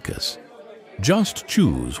Marcus. Just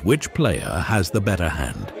choose which player has the better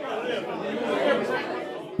hand.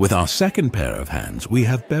 With our second pair of hands, we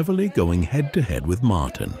have Beverly going head-to-head with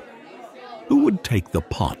Martin. Who would take the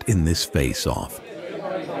pot in this face-off?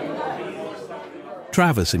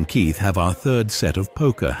 Travis and Keith have our third set of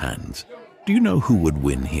poker hands. Do you know who would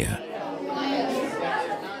win here?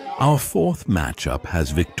 Our fourth matchup has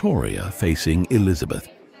Victoria facing Elizabeth.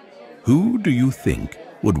 Who do you think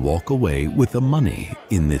would walk away with the money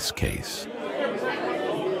in this case?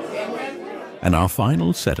 And our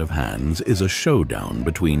final set of hands is a showdown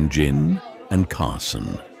between Gin and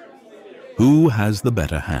Carson. Who has the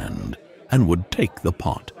better hand and would take the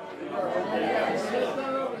pot?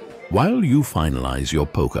 While you finalize your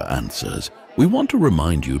poker answers, we want to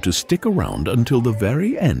remind you to stick around until the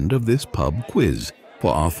very end of this pub quiz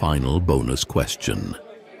for our final bonus question.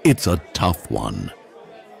 It's a tough one.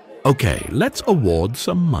 Okay, let's award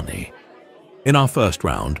some money. In our first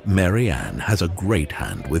round, Mary Ann has a great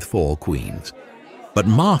hand with 4 queens. But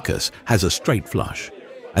Marcus has a straight flush,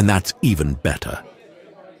 and that's even better.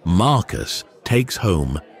 Marcus takes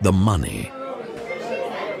home the money.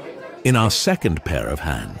 In our second pair of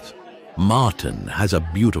hands, Martin has a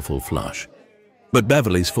beautiful flush, but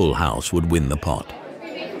Beverly's full house would win the pot.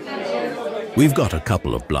 We've got a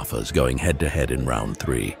couple of bluffers going head-to-head in round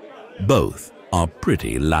 3. Both are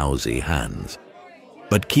pretty lousy hands.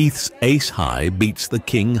 But Keith's ace high beats the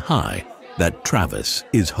king high that Travis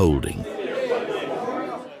is holding.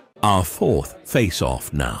 Our fourth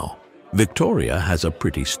face-off now. Victoria has a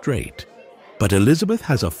pretty straight, but Elizabeth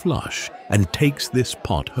has a flush and takes this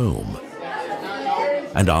pot home.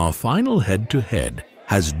 And our final head-to-head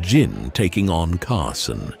has Gin taking on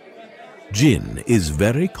Carson. Gin is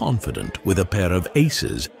very confident with a pair of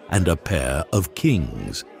aces and a pair of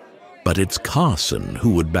kings. But it's Carson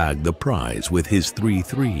who would bag the prize with his 3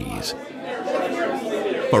 threes.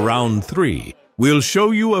 For round 3, we'll show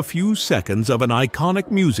you a few seconds of an iconic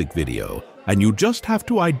music video, and you just have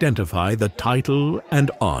to identify the title and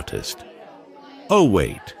artist. Oh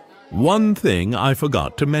wait, one thing I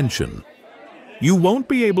forgot to mention. You won't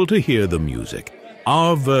be able to hear the music.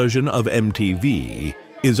 Our version of MTV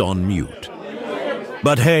is on mute.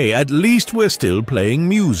 But hey, at least we're still playing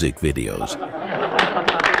music videos.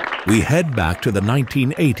 We head back to the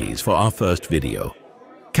 1980s for our first video.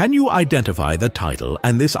 Can you identify the title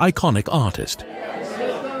and this iconic artist?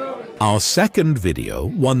 Our second video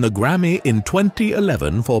won the Grammy in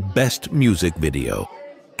 2011 for Best Music Video.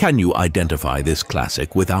 Can you identify this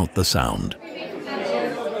classic without the sound?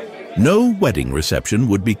 No wedding reception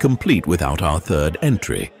would be complete without our third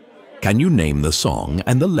entry. Can you name the song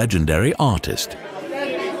and the legendary artist?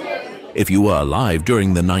 If you were alive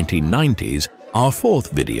during the 1990s, our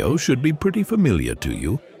fourth video should be pretty familiar to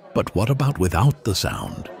you, but what about without the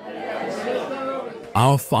sound?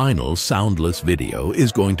 Our final soundless video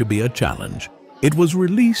is going to be a challenge. It was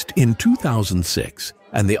released in 2006,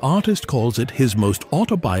 and the artist calls it his most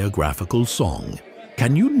autobiographical song.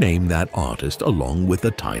 Can you name that artist along with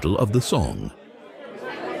the title of the song?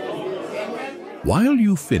 While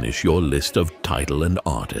you finish your list of title and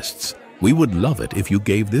artists, we would love it if you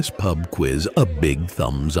gave this pub quiz a big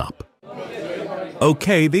thumbs up.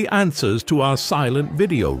 Okay, the answers to our silent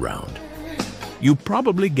video round. You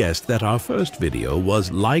probably guessed that our first video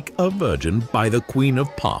was Like a Virgin by the Queen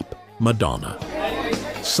of Pop, Madonna.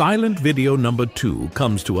 Silent video number 2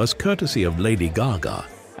 comes to us courtesy of Lady Gaga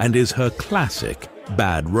and is her classic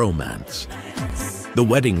Bad Romance. The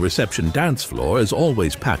wedding reception dance floor is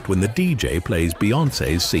always packed when the DJ plays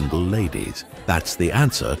Beyoncé's Single Ladies. That's the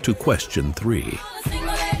answer to question 3.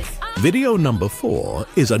 Video number 4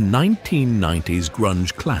 is a 1990s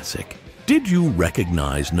grunge classic. Did you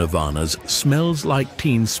recognize Nirvana's Smells Like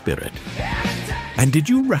Teen Spirit? And did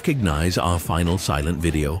you recognize our final silent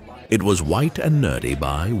video? It was White and Nerdy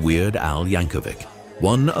by Weird Al Yankovic,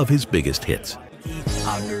 one of his biggest hits.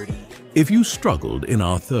 If you struggled in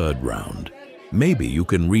our third round, maybe you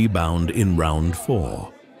can rebound in round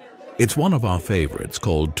 4. It's one of our favorites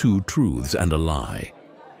called Two Truths and a Lie.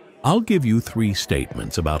 I'll give you 3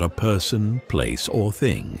 statements about a person, place, or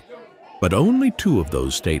thing, but only 2 of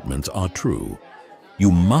those statements are true.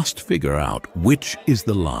 You must figure out which is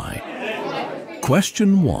the lie.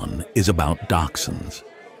 Question 1 is about dachshunds.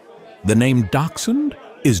 The name dachshund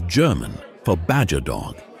is German for badger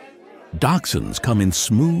dog. Dachshunds come in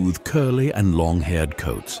smooth, curly, and long-haired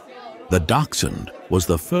coats. The dachshund was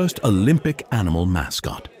the first Olympic animal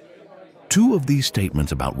mascot. 2 of these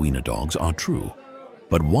statements about wiener dogs are true,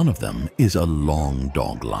 but one of them is a long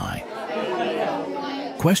dog lie.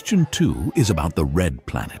 Question 2 is about the red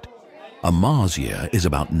planet. A Mars year is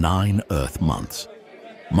about 9 Earth months.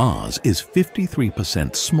 Mars is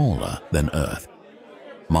 53% smaller than Earth.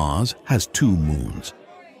 Mars has 2 moons.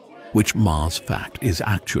 Which Mars fact is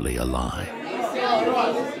actually a lie?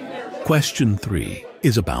 Question 3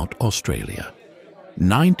 is about Australia.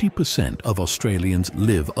 90% of Australians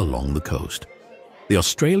live along the coast. The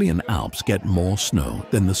Australian Alps get more snow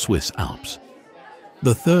than the Swiss Alps.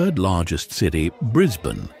 The 3rd largest city,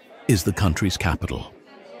 Brisbane, is the country's capital.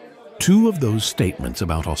 2 of those statements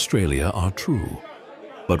about Australia are true,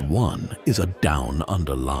 but one is a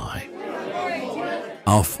down-under lie.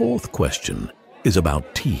 Our 4th question is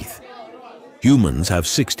about teeth. Humans have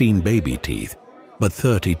 16 baby teeth, but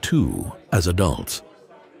 32 as adults.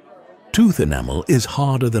 Tooth enamel is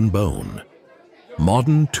harder than bone.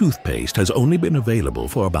 Modern toothpaste has only been available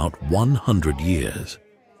for about 100 years.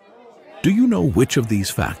 Do you know which of these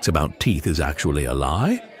facts about teeth is actually a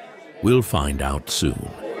lie? We'll find out soon.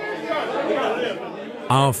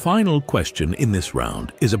 Our final question in this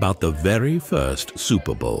round is about the very first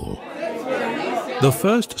Super Bowl. The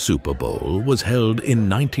first Super Bowl was held in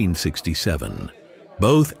 1967.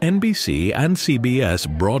 Both NBC and CBS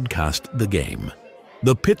broadcast the game.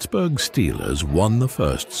 The Pittsburgh Steelers won the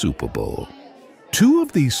first Super Bowl. 2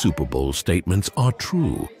 of these Super Bowl statements are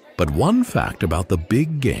true, but one fact about the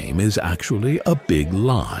big game is actually a big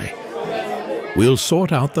lie. We'll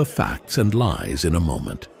sort out the facts and lies in a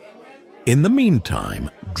moment. In the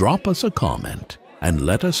meantime, drop us a comment and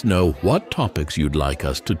let us know what topics you'd like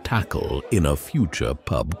us to tackle in a future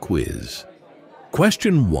pub quiz.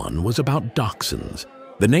 Question 1 was about dachshunds.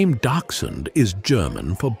 The name dachshund is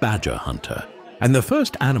German for badger hunter, and the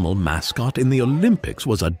first animal mascot in the Olympics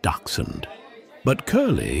was a dachshund. But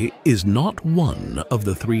curly is not one of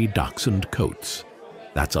the 3 dachshund coats.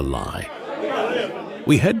 That's a lie.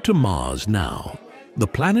 We head to Mars now. The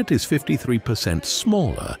planet is 53%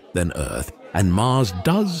 smaller than Earth, and Mars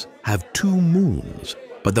does have 2 moons.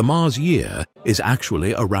 But the Mars year is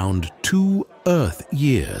actually around 2 Earth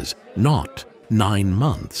years, not 9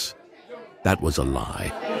 months. That was a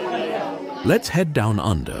lie. Let's head down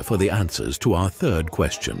under for the answers to our 3rd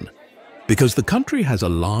question. Because the country has a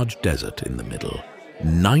large desert in the middle,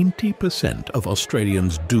 90% of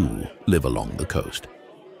Australians do live along the coast.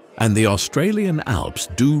 And the Australian Alps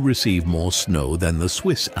do receive more snow than the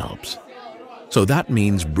Swiss Alps. So that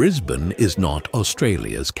means Brisbane is not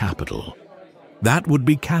Australia's capital. That would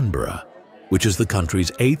be Canberra, which is the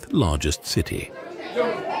country's 8th largest city.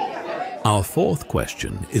 Our 4th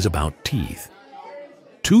question is about teeth.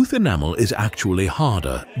 Tooth enamel is actually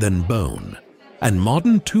harder than bone, and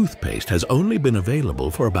modern toothpaste has only been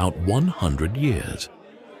available for about 100 years.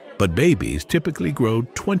 But babies typically grow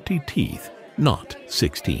 20 teeth, not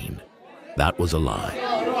 16. That was a lie.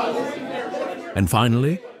 And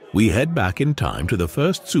finally, we head back in time to the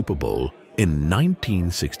first Super Bowl in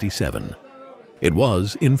 1967. It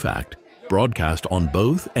was, in fact, broadcast on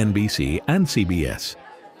both NBC and CBS.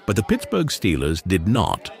 But the Pittsburgh Steelers did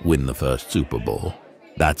not win the first Super Bowl.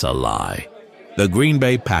 That's a lie. The Green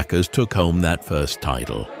Bay Packers took home that first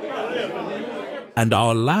title. And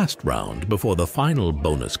our last round before the final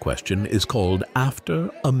bonus question is called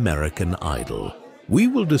After American Idol. We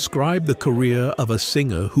will describe the career of a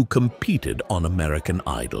singer who competed on American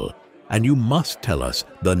Idol, and you must tell us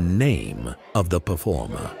the name of the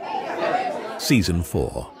performer. Season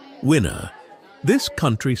 4. Winner. This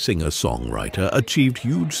country singer-songwriter achieved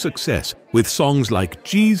huge success with songs like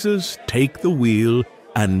Jesus, Take the Wheel,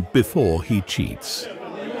 and Before He Cheats.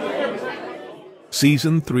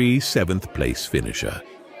 Season 3 7th place finisher.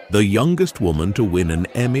 The youngest woman to win an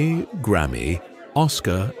Emmy, Grammy,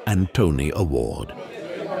 Oscar, and Tony Award.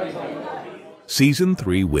 Season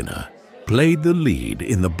 3 winner. Played the lead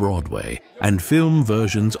in the Broadway and film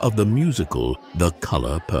versions of the musical The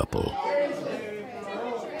Color Purple.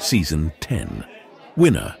 Season 10.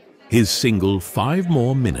 Winner. His single 5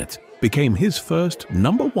 More Minutes became his first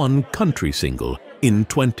 #1 country single in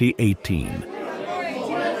 2018.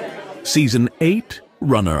 Season 8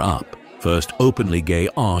 runner-up, first openly gay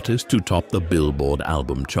artist to top the Billboard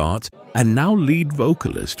album charts, and now lead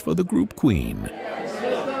vocalist for the group Queen.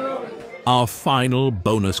 Our final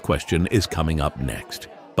bonus question is coming up next,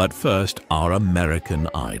 but first our American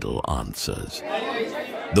Idol answers.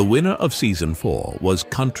 The winner of Season 4 was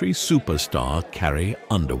country superstar Carrie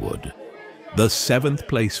Underwood. The 7th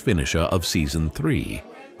place finisher of Season 3,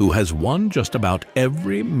 who has won just about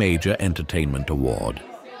every major entertainment award,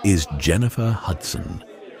 is Jennifer Hudson.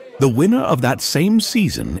 The winner of that same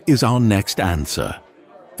season is our next answer.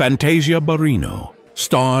 Fantasia Barrino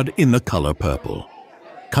starred in The Color Purple.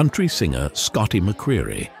 Country singer Scotty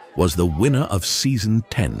McCreery was the winner of Season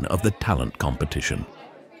 10 of the talent competition,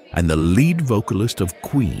 and the lead vocalist of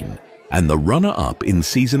Queen and the runner-up in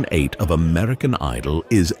Season 8 of American Idol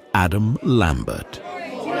is Adam Lambert.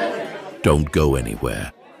 Don't go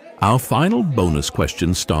anywhere. Our final bonus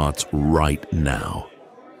question starts right now.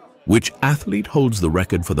 Which athlete holds the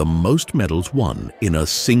record for the most medals won in a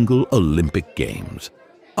single Olympic Games?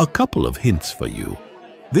 A couple of hints for you.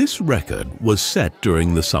 This record was set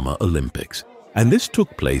during the Summer Olympics, and this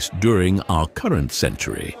took place during our current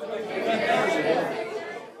century.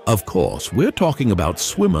 Of course, we're talking about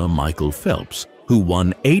swimmer Michael Phelps, who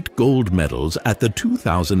won 8 gold medals at the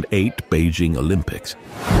 2008 Beijing Olympics.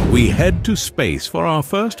 We head to space for our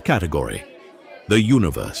first category, the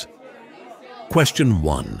universe. Question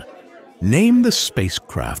 1. Name the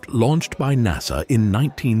spacecraft launched by NASA in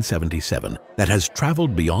 1977 that has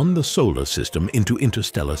traveled beyond the solar system into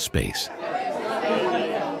interstellar space.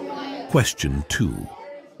 Question 2.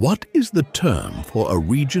 What is the term for a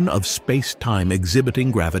region of space-time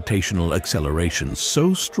exhibiting gravitational acceleration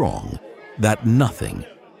so strong that nothing,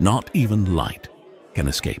 not even light, can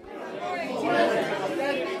escape?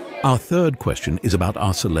 Our third question is about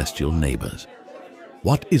our celestial neighbors.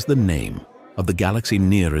 What is the name of the galaxy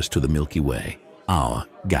nearest to the Milky Way, our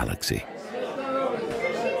galaxy?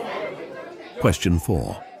 Question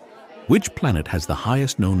 4. Which planet has the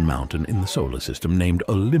highest known mountain in the solar system named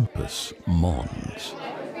Olympus Mons?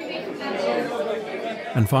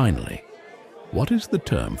 And finally, what is the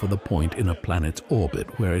term for the point in a planet's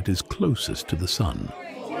orbit where it is closest to the Sun?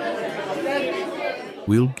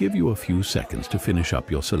 We'll give you a few seconds to finish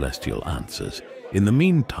up your celestial answers. In the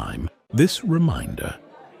meantime, this reminder: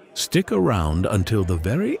 stick around until the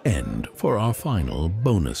very end for our final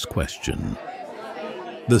bonus question.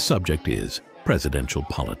 The subject is presidential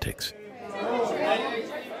politics.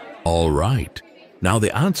 All right, now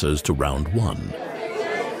the answers to round 1.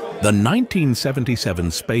 The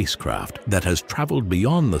 1977 spacecraft that has traveled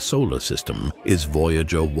beyond the solar system is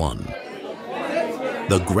Voyager 1.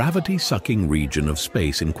 The gravity-sucking region of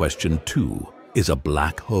space in question 2 is a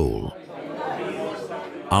black hole.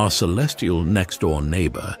 Our celestial next-door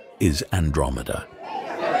neighbor is Andromeda.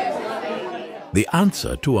 The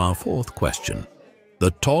answer to our fourth question: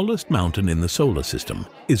 the tallest mountain in the solar system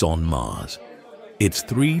is on Mars. It's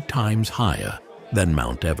 3 times higher than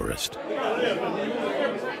Mount Everest.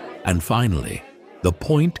 And finally, the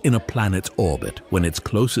point in a planet's orbit when it's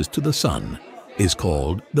closest to the Sun is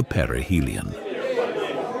called the perihelion.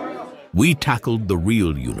 We tackled the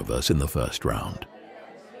real universe in the first round.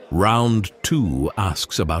 Round 2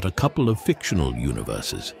 asks about a couple of fictional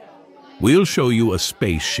universes. We'll show you a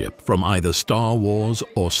spaceship from either Star Wars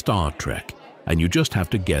or Star Trek, and you just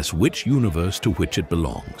have to guess which universe to which it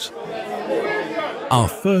belongs. Our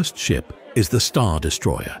first ship is the Star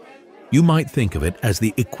Destroyer. You might think of it as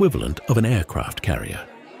the equivalent of an aircraft carrier.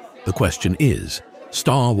 The question is,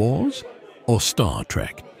 Star Wars or Star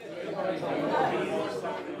Trek?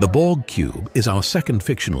 The Borg Cube is our second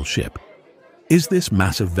fictional ship. Is this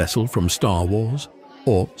massive vessel from Star Wars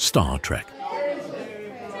or Star Trek?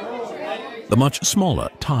 The much smaller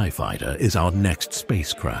TIE Fighter is our next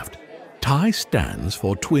spacecraft. TIE stands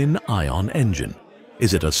for Twin Ion Engine.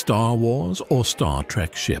 Is it a Star Wars or Star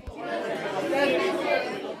Trek ship?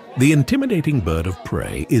 The intimidating bird of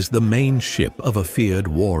prey is the main ship of a feared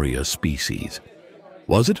warrior species.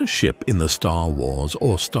 Was it a ship in the Star Wars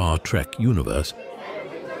or Star Trek universe?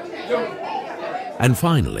 And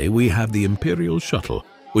finally, we have the Imperial Shuttle,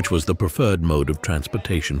 which was the preferred mode of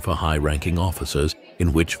transportation for high-ranking officers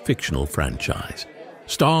in which fictional franchise?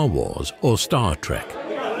 Star Wars or Star Trek?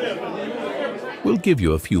 We'll give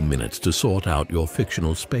you a few minutes to sort out your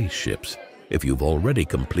fictional spaceships. If you've already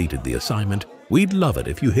completed the assignment, we'd love it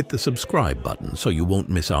if you hit the subscribe button so you won't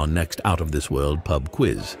miss our next out-of-this-world pub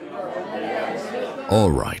quiz.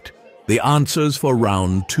 All right, the answers for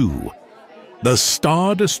round 2. The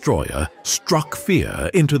Star Destroyer struck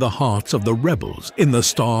fear into the hearts of the rebels in the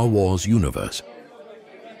Star Wars universe.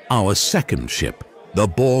 Our second ship, the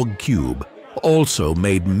Borg Cube, also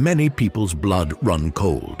made many people's blood run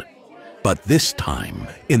cold, but this time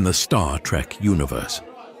in the Star Trek universe.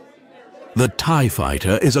 The TIE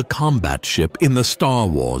Fighter is a combat ship in the Star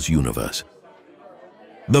Wars universe.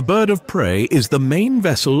 The Bird of Prey is the main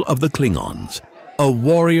vessel of the Klingons, a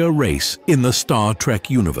warrior race in the Star Trek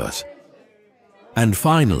universe. And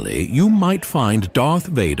finally, you might find Darth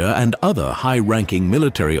Vader and other high-ranking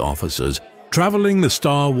military officers traveling the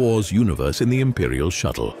Star Wars universe in the Imperial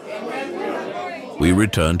Shuttle. We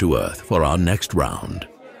return to Earth for our next round.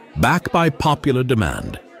 Back by popular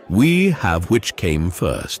demand, we have Which Came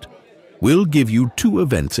First. We'll give you 2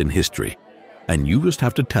 events in history, and you just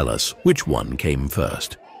have to tell us which one came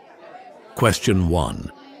first. Question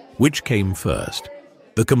 1. Which came first?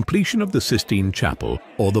 The completion of the Sistine Chapel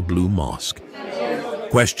or the Blue Mosque?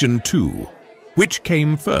 Question 2. Which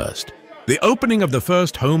came first? The opening of the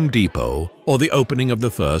first Home Depot or the opening of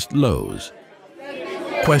the first Lowe's?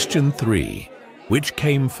 Question 3. Which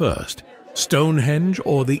came first? Stonehenge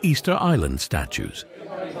or the Easter Island statues?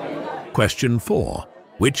 Question 4.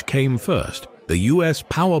 Which came first? The US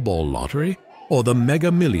Powerball lottery or the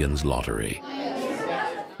Mega Millions lottery?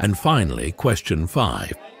 And finally, question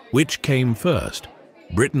 5. Which came first?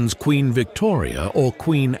 Britain's Queen Victoria or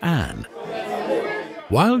Queen Anne?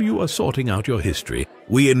 While you are sorting out your history,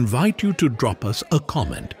 we invite you to drop us a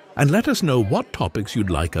comment and let us know what topics you'd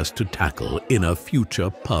like us to tackle in a future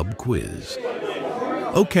pub quiz.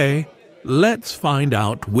 Okay, let's find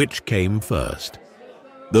out which came first.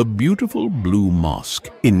 The beautiful Blue Mosque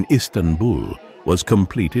in Istanbul was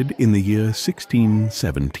completed in the year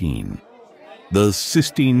 1617. The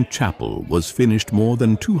Sistine Chapel was finished more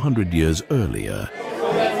than 200 years earlier.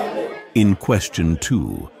 In question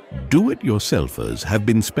 2, do-it-yourselfers have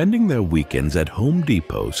been spending their weekends at Home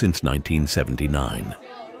Depot since 1979.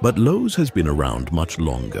 But Lowe's has been around much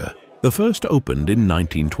longer. The first opened in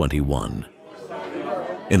 1921.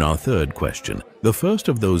 In our third question, the first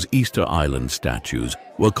of those Easter Island statues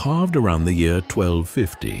were carved around the year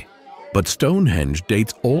 1250, but Stonehenge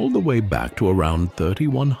dates all the way back to around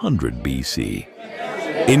 3100 BC.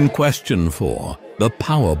 In question 4, the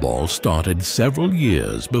Powerball started several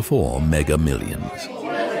years before Mega Millions.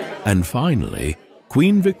 And finally,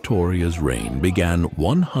 Queen Victoria's reign began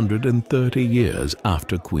 130 years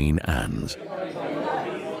after Queen Anne's.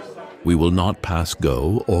 We will not pass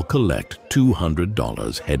go or collect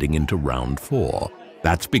 $200 heading into round 4.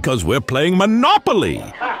 That's because we're playing Monopoly!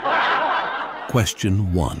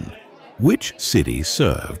 Question 1. Which city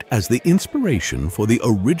served as the inspiration for the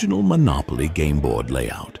original Monopoly game board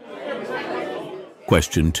layout?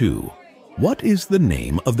 Question 2. What is the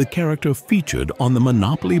name of the character featured on the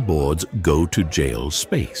Monopoly board's Go to Jail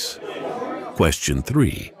space? Question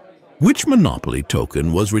 3. Which Monopoly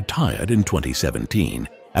token was retired in 2017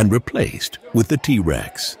 and replaced with the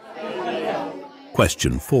T-Rex?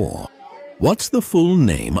 Question 4. What's the full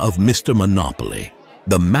name of Mr. Monopoly,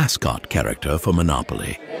 the mascot character for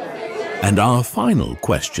Monopoly? And our final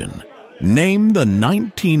question. Name the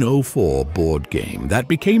 1904 board game that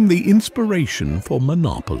became the inspiration for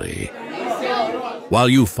Monopoly. While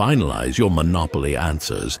you finalize your Monopoly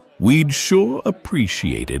answers, we'd sure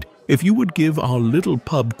appreciate it if you would give our little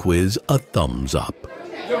pub quiz a thumbs up.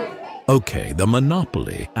 Okay, the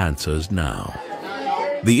Monopoly answers now.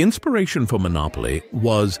 The inspiration for Monopoly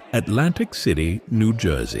was Atlantic City, New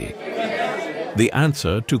Jersey. The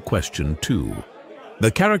answer to question 2.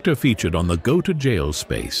 The character featured on the Go to Jail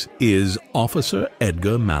space is Officer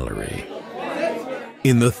Edgar Mallory.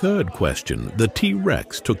 In the third question, the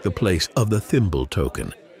T-Rex took the place of the Thimble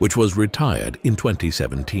token, which was retired in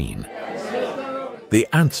 2017. The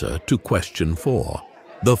answer to question 4.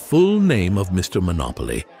 The full name of Mr.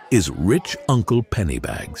 Monopoly is Rich Uncle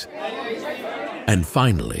Pennybags. And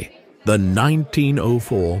finally, the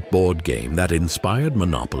 1904 board game that inspired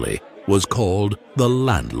Monopoly was called the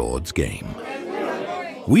Landlord's Game.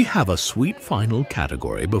 We have a sweet final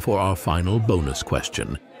category before our final bonus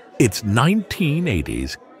question. It's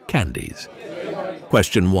 1980s candies.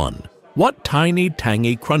 Question 1. What tiny,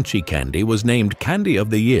 tangy, crunchy candy was named Candy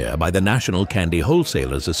of the Year by the National Candy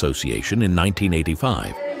Wholesalers Association in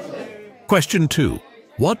 1985? Question 2.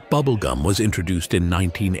 What bubblegum was introduced in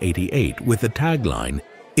 1988 with the tagline,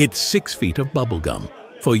 "It's 6 feet of bubblegum,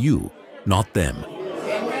 for you, not them"?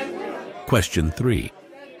 Question 3.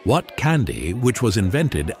 What candy, which was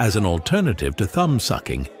invented as an alternative to thumb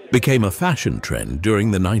sucking, became a fashion trend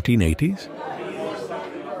during the 1980s?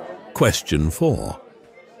 Question 4.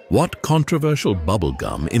 What controversial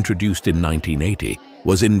bubblegum introduced in 1980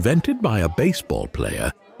 was invented by a baseball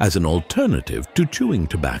player as an alternative to chewing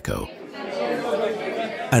tobacco?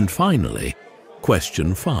 And finally,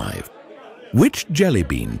 question 5. Which jelly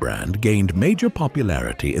bean brand gained major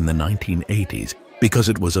popularity in the 1980s because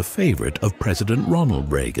it was a favorite of President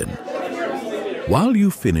Ronald Reagan? While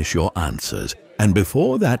you finish your answers, and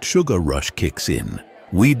before that sugar rush kicks in,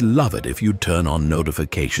 we'd love it if you'd turn on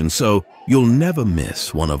notifications so you'll never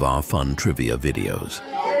miss one of our fun trivia videos.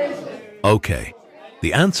 Okay,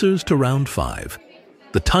 the answers to round 5.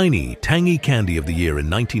 The tiny, tangy candy of the year in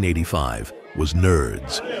 1985 was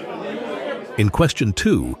Nerds. In question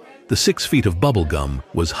 2, the 6 feet of bubble gum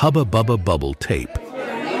was Hubba Bubba Bubble Tape.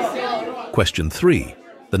 Question 3,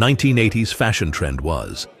 the 1980s fashion trend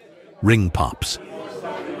was Ring Pops.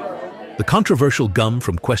 The controversial gum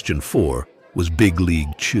from question 4 was Big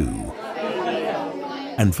League Chew.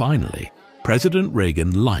 And finally, President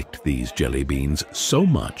Reagan liked these jelly beans so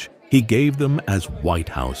much he gave them as White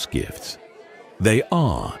House gifts. They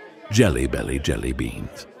are Jelly Belly jelly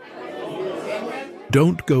beans.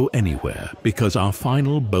 Don't go anywhere because our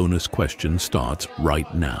final bonus question starts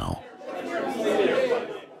right now.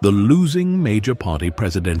 The losing major party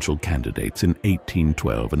presidential candidates in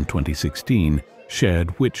 1812 and 2016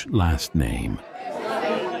 shared which last name?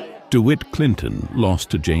 DeWitt Clinton lost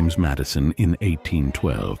to James Madison in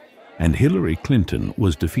 1812, and Hillary Clinton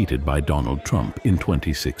was defeated by Donald Trump in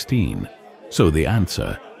 2016. So the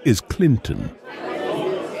answer is Clinton.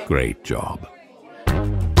 Great job.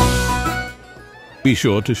 Be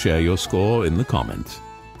sure to share your score in the comments.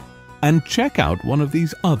 And check out one of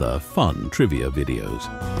these other fun trivia videos.